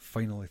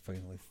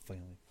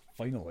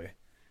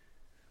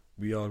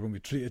 we are going to be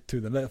treated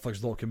to the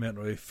Netflix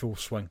documentary Full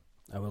Swing.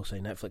 I will say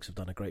Netflix have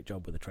done a great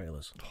job with the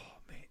trailers. Oh,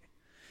 mate.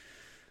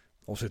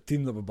 Also, a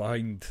team that were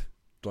behind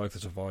Drive to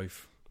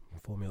Survive.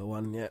 Formula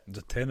One, yeah. There's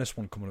a tennis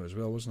one coming out as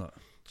well, wasn't it?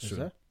 Is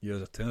there? Yeah,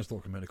 there's a tennis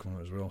documentary coming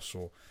out as well,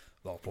 so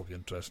that'll probably be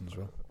interesting as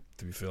well,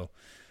 to be fair.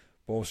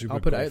 But obviously I'll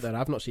put it out there.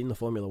 I've not seen the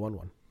Formula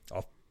One.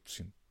 I've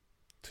seen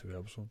 2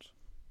 episodes.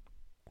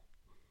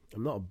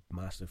 I'm not a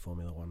massive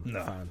Formula One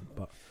fan,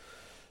 but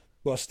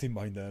well, that's the team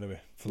behind it anyway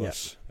for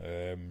this.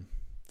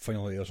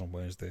 Finally airs on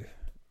Wednesday.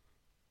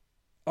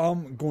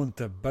 I'm going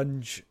to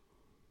binge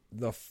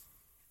the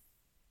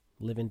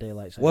Living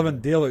Daylights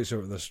out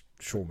of this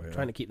show, mate.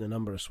 Trying to keep the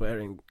number of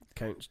swearing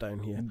counts down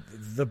here.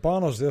 The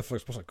banner's there for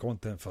explicit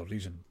content for a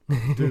reason.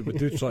 We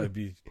do try to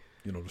be,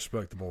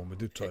 respectable, and we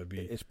do try to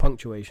be. It's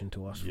punctuation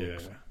to us,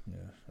 folks. Yeah.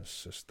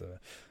 It's just,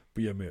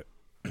 but yeah, mate.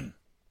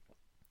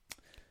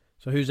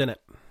 So who's in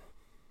it?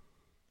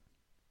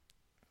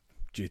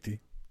 JT,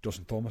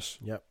 Justin Thomas.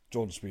 Yep.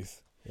 Jordan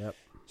Smith. Yep.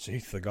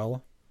 Sahith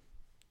Theegala.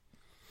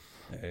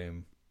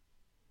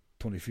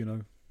 Tony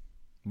Finau.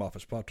 Matt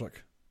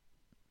Fitzpatrick.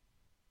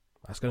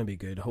 That's going to be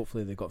good.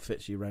 Hopefully they got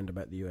Fitzy round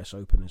about the US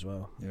Open as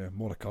well. Yeah,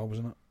 Morikawa was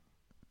in it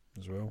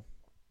as well.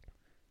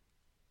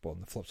 But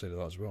on the flip side of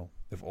that as well,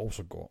 they've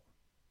also got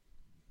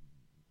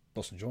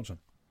Dustin Johnson.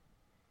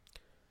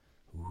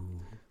 Ooh.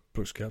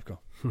 Brooks Koepka.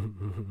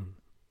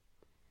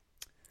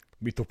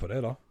 Mito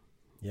Pereira.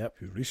 Yep.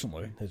 Who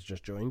recently has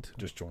just joined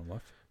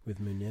left. With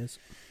Munoz.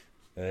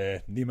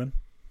 Neiman.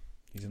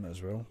 He's in it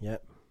as well.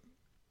 Yep.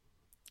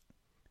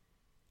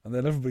 And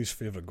then everybody's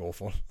favourite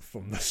golfer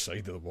from this side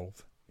of the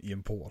world,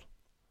 Ian Poulter,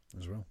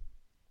 as well.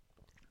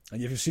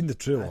 And if you've seen the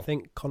trailer, I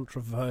think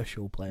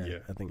controversial player. Yeah,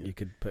 I think you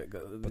could put.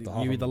 But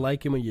You either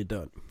like him or you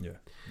don't. Yeah.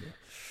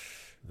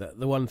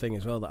 The one thing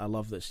as well that I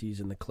love that sees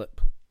in the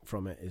clip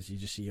from it is you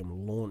just see him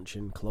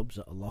launching clubs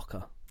at a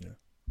locker. Yeah.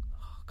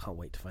 I can't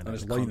wait to find And out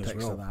his the line context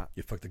as well. of that.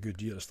 You picked a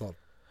good year to start.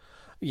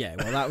 Yeah,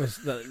 well, that was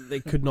they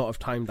could not have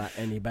timed that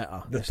any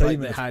better. The It's like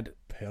timing they is had.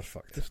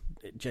 Perfect.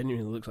 It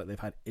genuinely looks like they've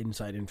had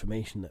inside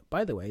information that,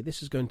 by the way,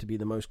 this is going to be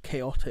the most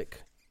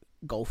chaotic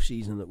golf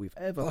season that we've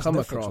ever come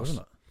Netflix, across.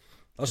 isn't it?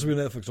 That's the way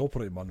Netflix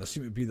operate, man. They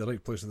seem to be the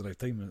right place at the right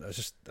time, and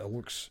it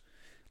looks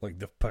like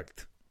they've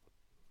picked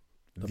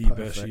the best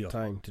perfect year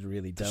time to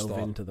really delve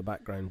start. into the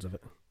backgrounds of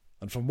it.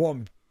 And from what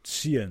I'm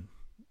seeing,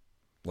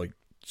 like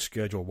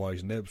schedule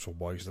wise and episode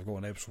wise, they've got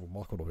an episode with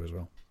McIlroy as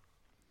well.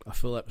 A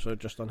full episode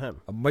just on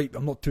him. I'm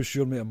not too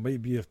sure, mate. It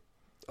might be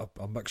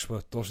a mix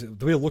with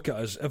the way I look at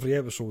it is every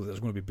episode is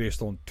going to be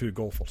based on 2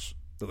 golfers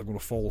that they're going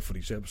to follow for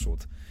each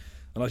episode.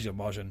 And as you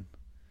imagine,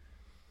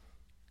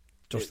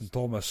 Justin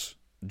Thomas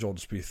and Jordan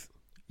Spieth.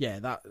 Yeah,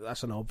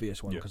 that's an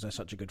obvious one Yeah. because they're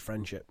such a good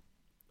friendship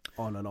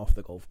on and off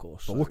the golf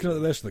course. But So looking at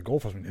the rest of the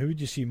golfers, I mean, who would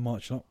you see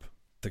matching up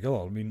together?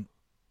 I mean,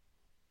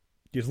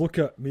 you'd look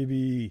at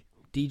maybe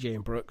DJ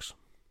and Brooks.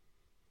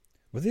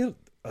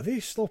 are they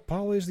still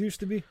pals as they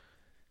used to be?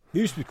 They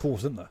used to be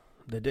close, didn't they?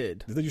 They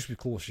did. They did used to be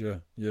close, yeah.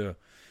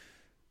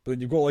 But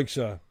then you've got like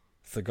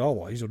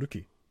Theegala, he's a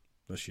rookie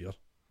this year.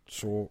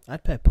 So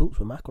I'd pair Poults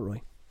with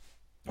McIlroy.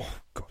 oh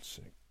God's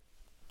sake.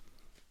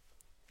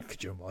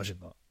 Could you imagine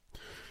that?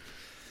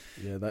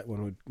 Yeah, that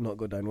one would not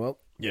go down well.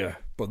 Yeah.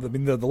 But I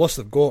mean the list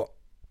they've got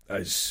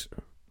is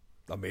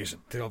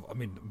amazing. I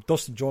mean,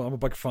 Dustin Johnson, I'm a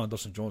big fan of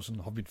Dustin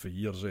Johnson, I've been for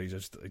years.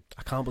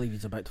 I can't believe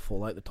he's about to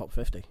fall out the top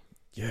 50.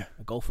 Yeah.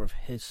 A golfer of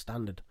his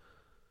standard.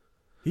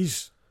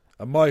 He's,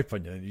 in my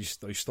opinion, he's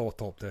still a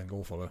top 10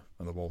 golfer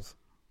in the world.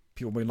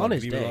 People might not On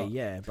his agree with day, that.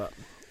 yeah, but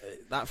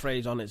that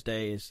phrase "on its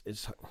day" is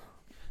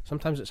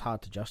sometimes it's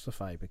hard to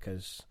justify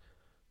because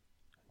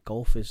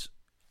golf is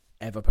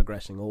ever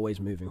progressing, always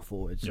moving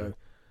forward. So,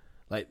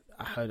 like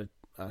I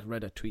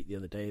read a tweet the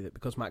other day that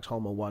because Max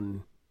Homa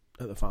won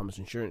at the Farmers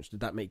Insurance, did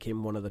that make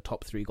him one of the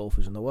top 3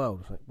 golfers in the world?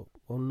 It's like,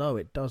 well, no,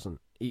 it doesn't.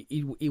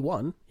 He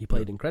won. He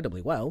played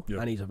incredibly well,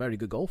 and he's a very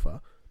good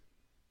golfer.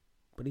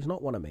 But he's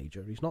not won a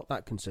major. He's not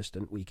that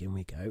consistent week in,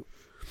 week out.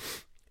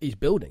 He's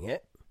building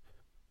it.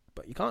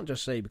 But you can't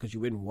just say because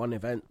you win one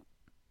event,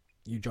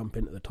 you jump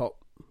into the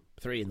top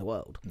 3 in the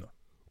world. No.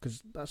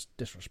 Because that's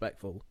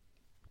disrespectful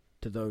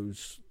to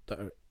those that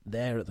are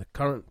there at the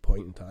current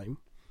point in time,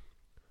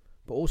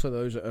 but also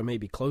those that are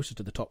maybe closer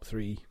to the top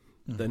 3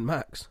 than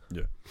Max.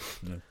 Yeah.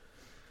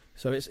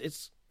 So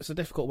it's it's a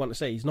difficult one to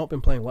say. He's not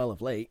been playing well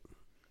of late.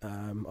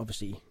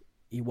 Obviously,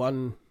 he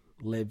won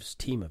Liv's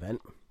team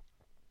event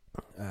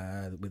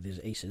with his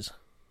aces.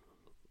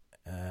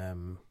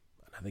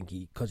 I think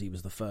because he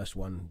was the first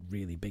one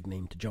really big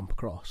name to jump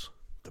across.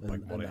 The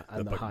big money,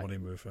 the big money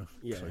move.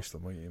 Yeah. Christ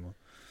almighty, man.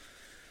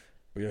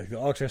 But yeah,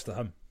 got access to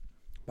him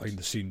behind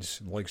the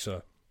scenes, and likes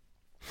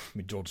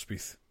George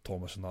Spieth,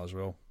 Thomas, and that as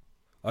well.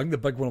 I think the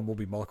big one will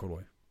be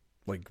McIlroy.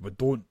 Like, we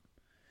don't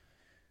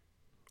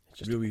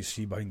really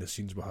see behind the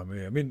scenes with him.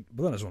 I mean,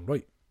 within his own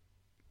right,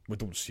 we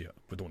don't see it,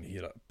 we don't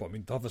hear it. But I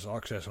mean, to have this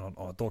access on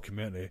a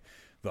documentary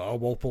that I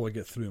will probably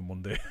get through in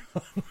one day.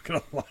 I'm not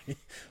gonna lie,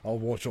 I'll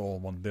watch it all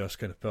in one day. That's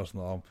the kind of person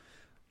that I'm.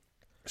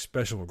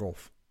 Especially with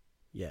golf.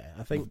 Yeah,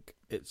 I think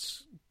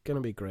it's going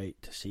to be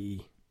great to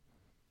see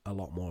a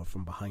lot more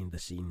from behind the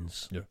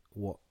scenes. Yeah.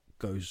 What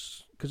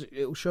goes, because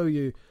it'll show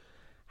you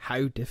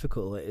how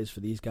difficult it is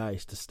for these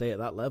guys to stay at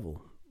that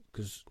level.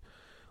 Because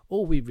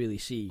all we really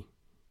see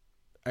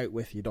out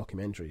with your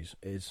documentaries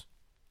is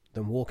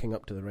them walking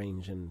up to the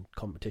range and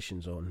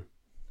competitions on.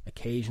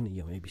 Occasionally,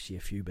 you'll maybe see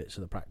a few bits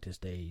of the practice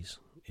days.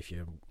 If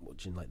you're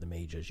watching like the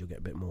majors, you'll get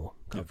a bit more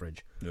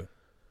coverage. Yeah.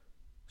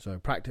 So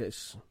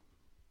practice,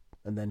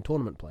 and then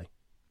tournament play.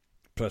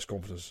 Press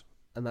conferences.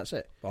 And that's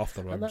it.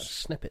 After rounds. And that's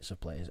snippets of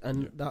players.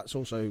 And that's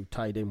also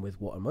tied in with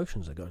what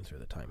emotions they're going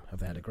through at the time. Have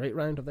they had a great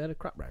round? Have they had a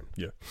crap round?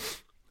 Yeah.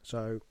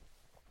 So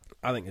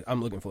I think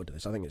I'm looking forward to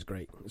this. I think it's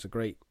great. It's a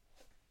great,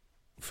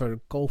 for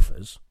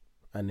golfers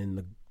and in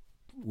the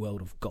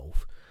world of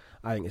golf,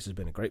 I think this has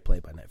been a great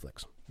play by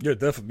Netflix. Yeah,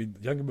 definitely.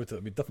 You think about it,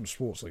 I mean, different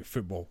sports like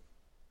football,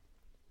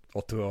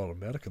 or to our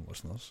American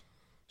listeners,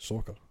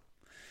 soccer.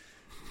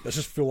 It's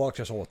just full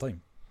access all the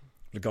time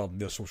regarding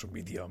their social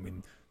media. I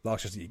mean, the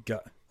access that you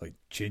get, like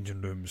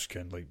changing rooms,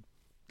 like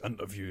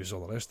interviews,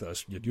 all the rest of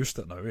it, you're used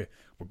to it now, eh?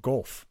 With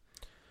golf,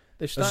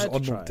 They've this is started to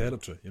unknown try.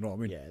 territory, you know what I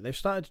mean? Yeah, they've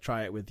started to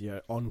try it with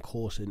your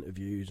on-course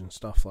interviews and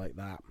stuff like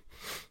that.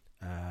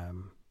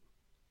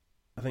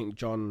 I think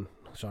John,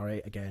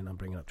 sorry, again, I'm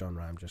bringing up John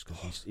Rahm just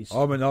because he's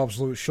I'm in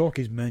absolute shock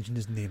he's mentioned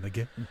his name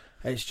again.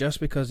 It's just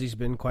because he's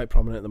been quite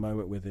prominent at the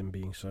moment with him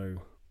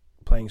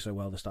playing so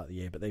well at the start of the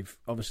year. But they've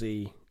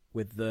obviously,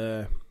 with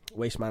the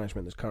waste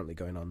management that's currently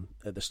going on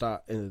at the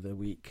start of the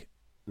week,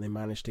 they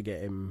managed to get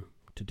him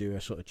to do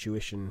a sort of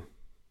tuition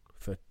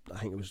for, I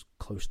think it was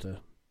close to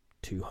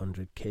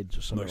 200 kids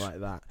or something like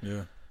that.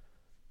 Yeah.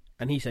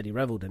 And he said he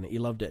revelled in it, he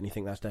loved it, and he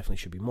think that definitely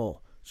should be more.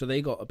 So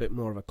they got a bit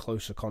more of a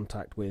closer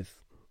contact with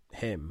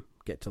him,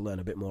 get to learn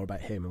a bit more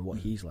about him and what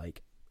he's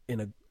like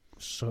in a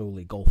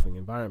solely golfing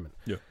environment.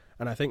 Yeah.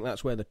 And I think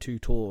that's where the two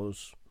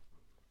tours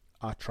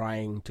are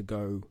trying to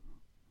go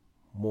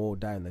more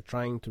down. They're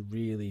trying to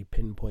really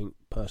pinpoint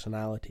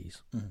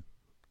personalities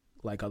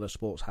like other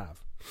sports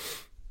have.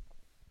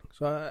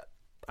 So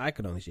I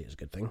could only see it as a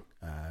good thing.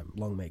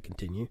 Long may it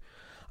continue.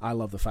 I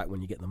love the fact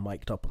when you get them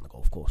mic'd up on the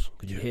golf course,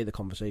 because you hear the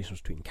conversations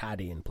between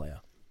caddy and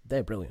player.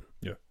 They're brilliant.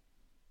 Yeah.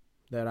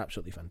 They're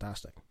absolutely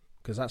fantastic,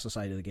 because that's the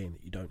side of the game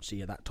that you don't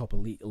see at that top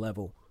elite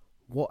level.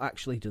 What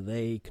actually do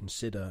they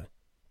consider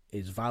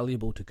is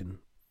valuable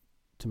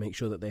to make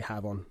sure that they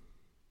have on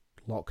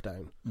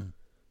lockdown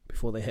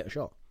before they hit a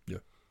shot? Yeah.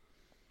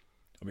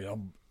 I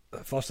mean,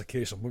 if that's the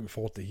case, I'm looking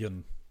forward to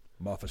hearing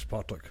Matt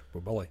Fitzpatrick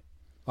with Billy.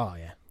 Oh,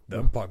 yeah. The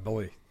impact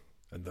Billy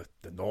and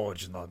the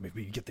knowledge and that.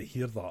 Maybe you get to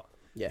hear that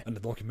in the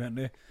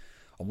documentary.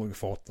 I'm looking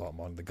forward to that,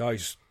 man. The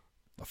guy's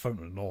a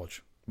fountain of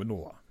knowledge. We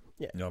know that.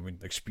 Yeah. You know what I mean?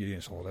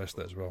 Experience, all the rest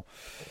of it as well.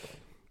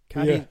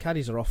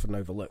 Caddies are often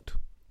overlooked.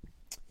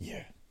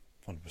 Yeah,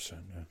 100%,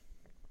 yeah.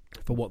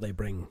 For what they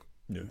bring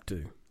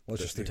to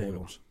Let's just the Steve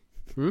table.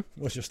 Williams.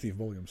 Let's just Steve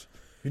Williams.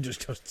 He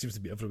just seems to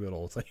be everywhere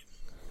all the time.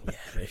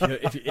 Yeah,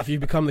 if you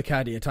become the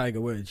caddy of Tiger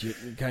Woods, you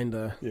kind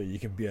of... Yeah, you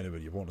can be anywhere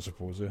you want, I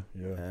suppose, yeah.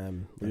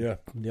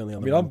 The only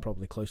other one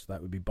probably close to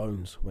that would be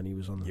Bones when he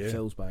was on the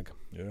sales bag.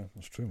 Yeah,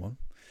 that's true, man.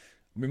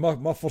 I mean,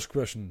 my first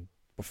question,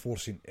 before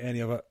seeing any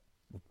of it,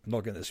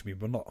 not getting this,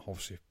 we're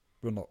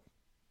not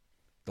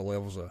the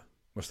levels of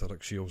Mr.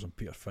 Rick Shields and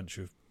Peter Finch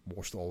who've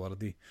watched it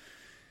already.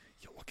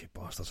 You lucky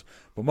bastards.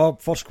 But my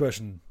first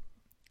question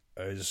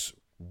is,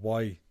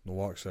 why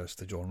no access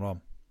to John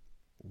Rahm?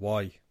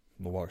 Why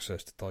no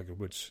access to Tiger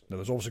Woods? Now,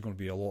 there's obviously going to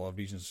be a lot of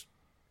reasons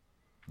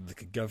they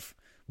could give.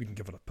 We can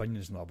give our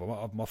opinions now,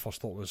 but my first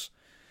thought was...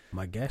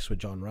 My guess with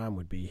John Rahm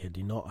would be, had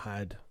he not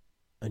had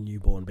a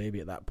newborn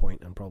baby at that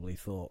point and probably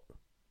thought,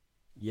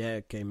 yeah,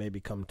 okay, maybe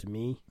come to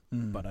me,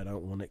 but I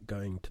don't want it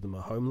going to my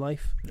home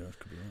life. Yeah, that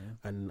could be right,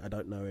 yeah. And I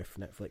don't know if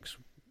Netflix,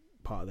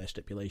 part of their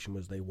stipulation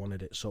was they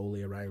wanted it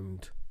solely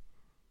around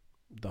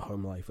the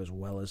home life as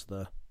well as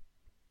the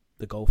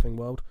golfing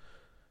world.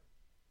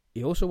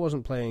 He also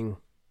wasn't playing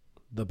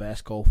the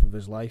best golf of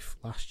his life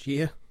last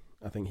year.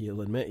 I think he'll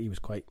admit he was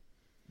quite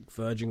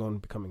verging on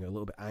becoming a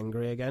little bit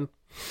angry again.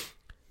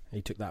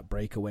 He took that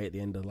break away at the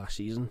end of last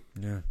season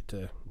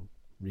to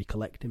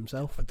recollect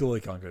himself. I do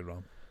like angry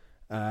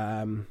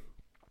Rahm.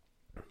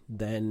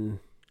 Then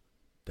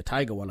the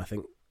Tiger one, I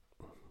think,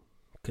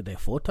 could they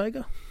afford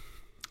Tiger?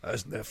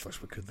 As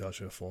Netflix, we could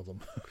actually afford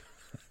them.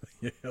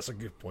 Yeah, that's a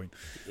good point.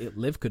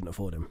 Liv couldn't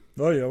afford him,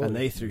 Oh yeah, well, and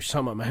they threw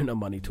some amount of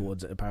money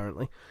towards it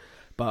apparently.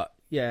 But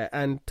yeah,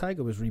 and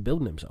Tiger was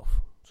rebuilding himself.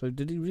 So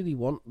did he really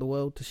want the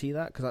world to see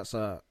that? Because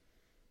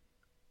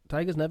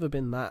Tiger's never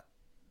been that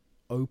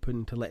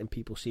open to letting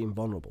people see him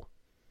vulnerable.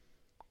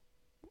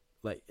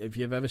 Like, if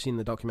you've ever seen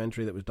the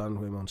documentary that was done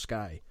with him on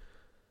Sky,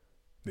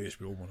 the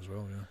HBO one as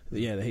well.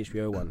 yeah, the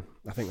HBO one.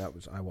 I think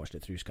I watched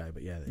it through Sky,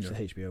 but yeah, it's the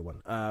HBO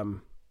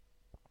one.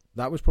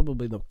 That was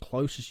probably the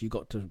closest you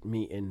got to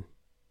meeting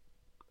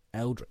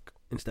Eldrick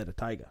instead of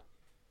Tiger,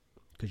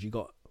 because you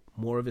got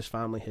more of his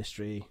family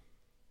history,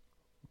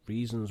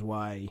 reasons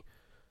why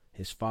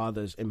his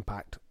father's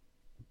impact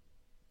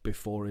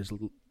before his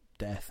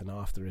death and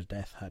after his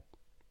death had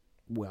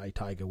why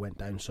Tiger went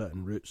down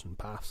certain routes and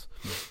paths.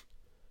 Yeah.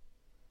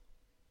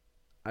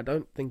 I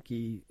don't think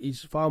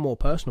he's far more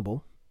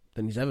personable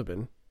than he's ever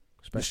been,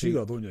 especially you see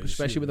that, don't you?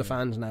 especially with the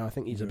fans now. I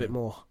think he's a bit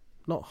more,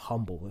 not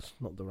humble, that's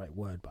not the right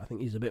word, but I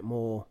think he's a bit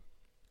more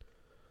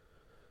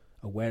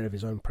aware of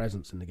his own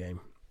presence in the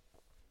game,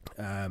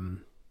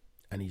 and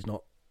he's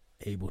not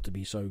able to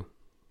be so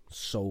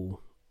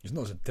he's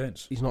not as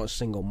intense, he's not as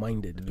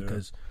single-minded,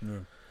 because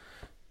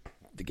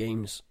the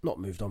game's not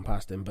moved on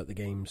past him, but the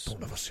game's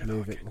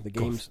moving.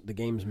 The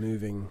game's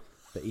moving.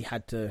 That he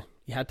had to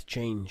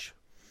change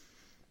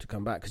to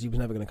come back, because he was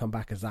never going to come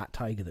back as that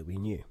Tiger that we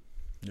knew.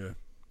 Yeah.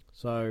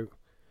 So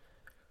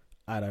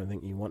I don't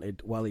think he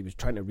wanted, while he was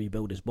trying to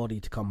rebuild his body,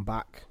 to come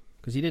back,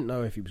 because he didn't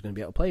know if he was going to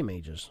be able to play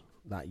majors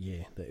that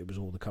year. That it was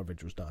all the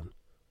coverage was done.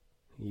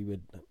 He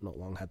would not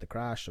long had the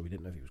crash, so we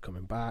didn't know if he was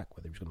coming back,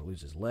 whether he was going to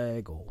lose his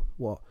leg or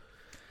what.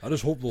 I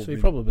just hope. So he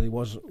probably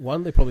was.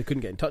 One, they probably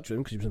couldn't get in touch with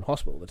him because he was in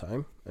hospital at the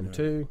time, and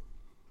two,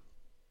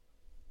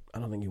 I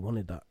don't think he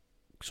wanted that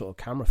sort of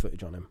camera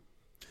footage on him.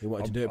 He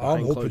wanted to do it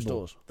behind closed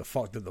doors. The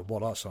fact that they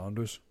were at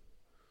Sanders,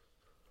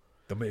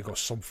 they may have got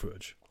some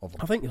footage of him.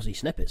 I think you'll see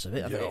snippets of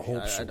it. I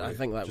hope so. I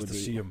think that would be.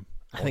 See him.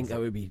 I think that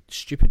would be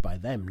stupid by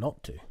them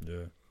not to.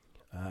 Yeah.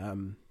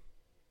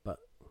 But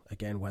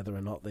again, whether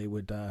or not they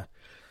would,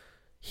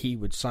 he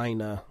would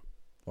sign a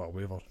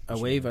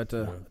waiver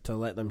to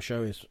let them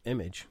show his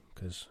image,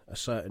 because a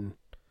certain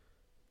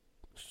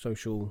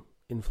social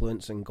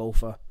influencing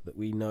golfer that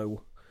we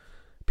know,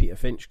 Peter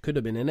Finch, could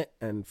have been in it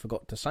and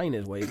forgot to sign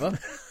his waiver.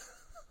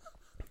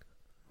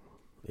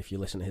 If you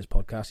listen to his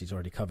podcast, he's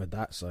already covered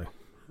that. So,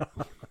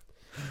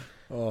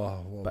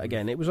 but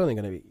again, it was only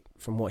going to be,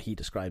 from what he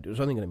described, it was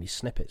only going to be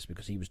snippets,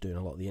 because he was doing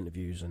a lot of the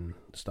interviews and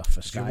stuff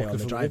for Sky on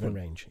the driving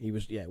range. He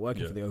was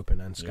working for the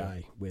Open and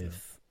Sky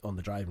on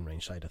the driving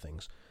range side of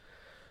things.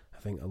 I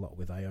think a lot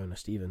with Iona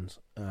Stevens.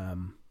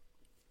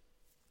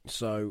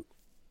 So,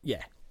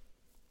 yeah.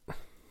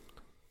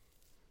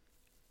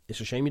 It's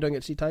a shame you don't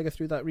get to see Tiger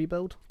through that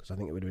rebuild, because I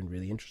think it would have been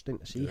really interesting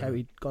to see how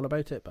he'd gone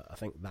about it, but I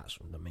think that's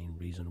the main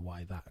reason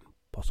why that, and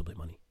possibly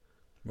money.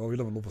 Well, we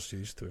live in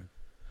overseas too.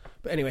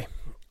 But anyway,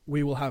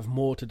 we will have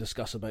more to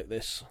discuss about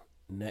this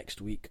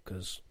next week,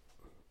 because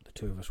the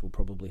two of us will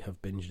probably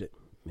have binged it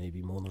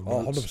maybe more than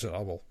once. 100% I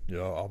will.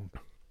 Yeah, I'll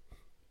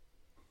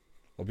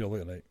be a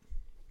late night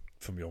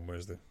for me on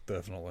Wednesday,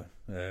 definitely.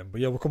 But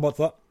yeah, we'll come back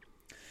to that.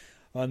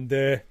 And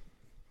that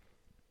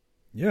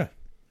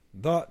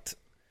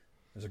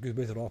is a good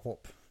way to wrap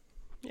up.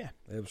 Yeah.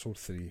 Episode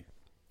 3.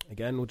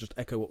 Again, we'll just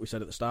echo what we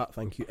said at the start.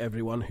 Thank you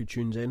everyone who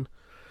tunes in,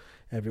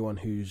 everyone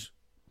who's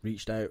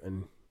reached out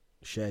and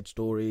shared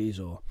stories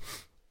or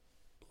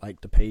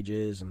liked the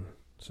pages and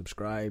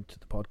subscribed to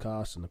the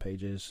podcast and the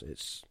pages.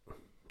 It's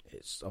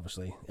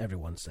obviously,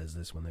 everyone says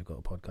this when they've got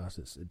a podcast.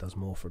 It does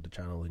more for the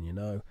channel than you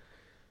know.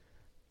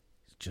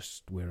 It's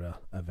just, we're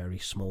a very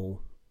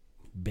small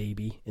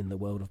baby in the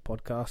world of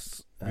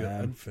podcasts.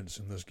 We're infants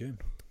in this game.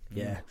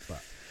 Yeah,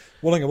 but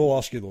one thing I will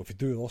ask you though, if you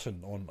do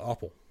listen on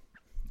Apple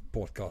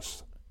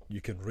Podcasts,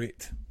 you can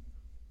rate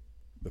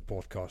the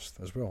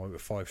podcast as well out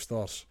of 5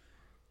 stars.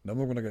 Now, I'm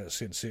not going to get to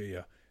say to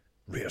you,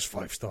 rate us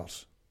 5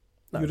 stars.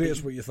 You rate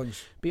us what you think.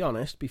 Be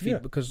honest,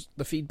 because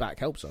the feedback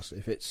helps us.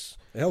 It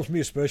helps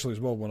me especially as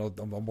well when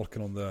I'm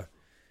working on the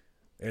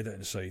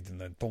editing side, and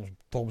then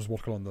Tom's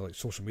working on the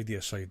social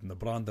media side and the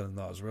branding and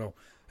that as well.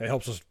 It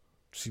helps us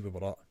see where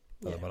we're at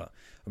the minute.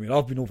 I mean,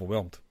 I've been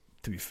overwhelmed,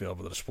 to be fair,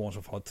 with the response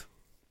I've had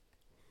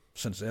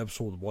since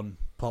episode 1,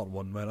 part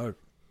 1 went out,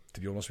 to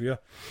be honest with you.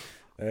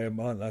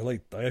 And I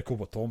echo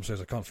what Tom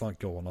says. I can't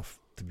thank you all enough,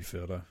 to be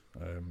fair.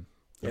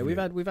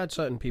 We've had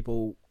certain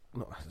people,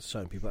 not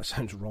certain people, that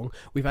sounds wrong.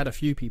 We've had a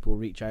few people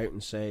reach out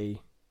and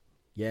say,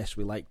 yes,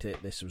 we liked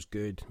it, this was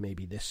good,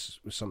 maybe this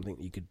was something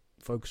that you could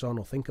focus on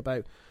or think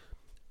about.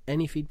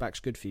 Any feedback's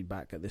good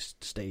feedback at this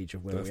stage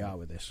of where we are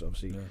with this.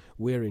 Obviously,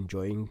 we're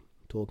enjoying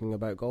talking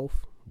about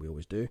golf. We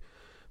always do.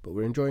 But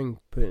we're enjoying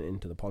putting it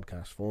into the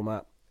podcast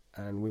format,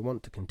 and we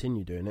want to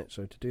continue doing it.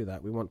 So to do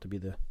that, we want to be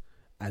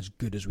as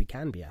good as we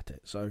can be at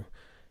it. So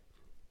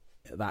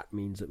that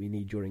means that we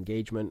need your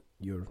engagement,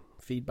 your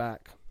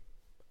feedback,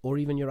 or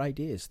even your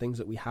ideas, things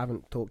that we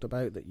haven't talked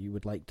about that you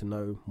would like to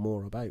know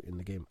more about in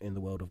the game, in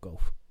the world of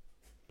golf.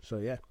 So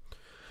yeah,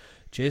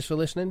 cheers for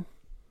listening.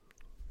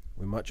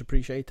 We much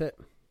appreciate it,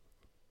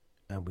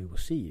 and we will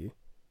see you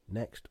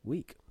next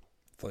week.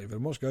 Thank you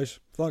very much, guys.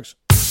 Thanks.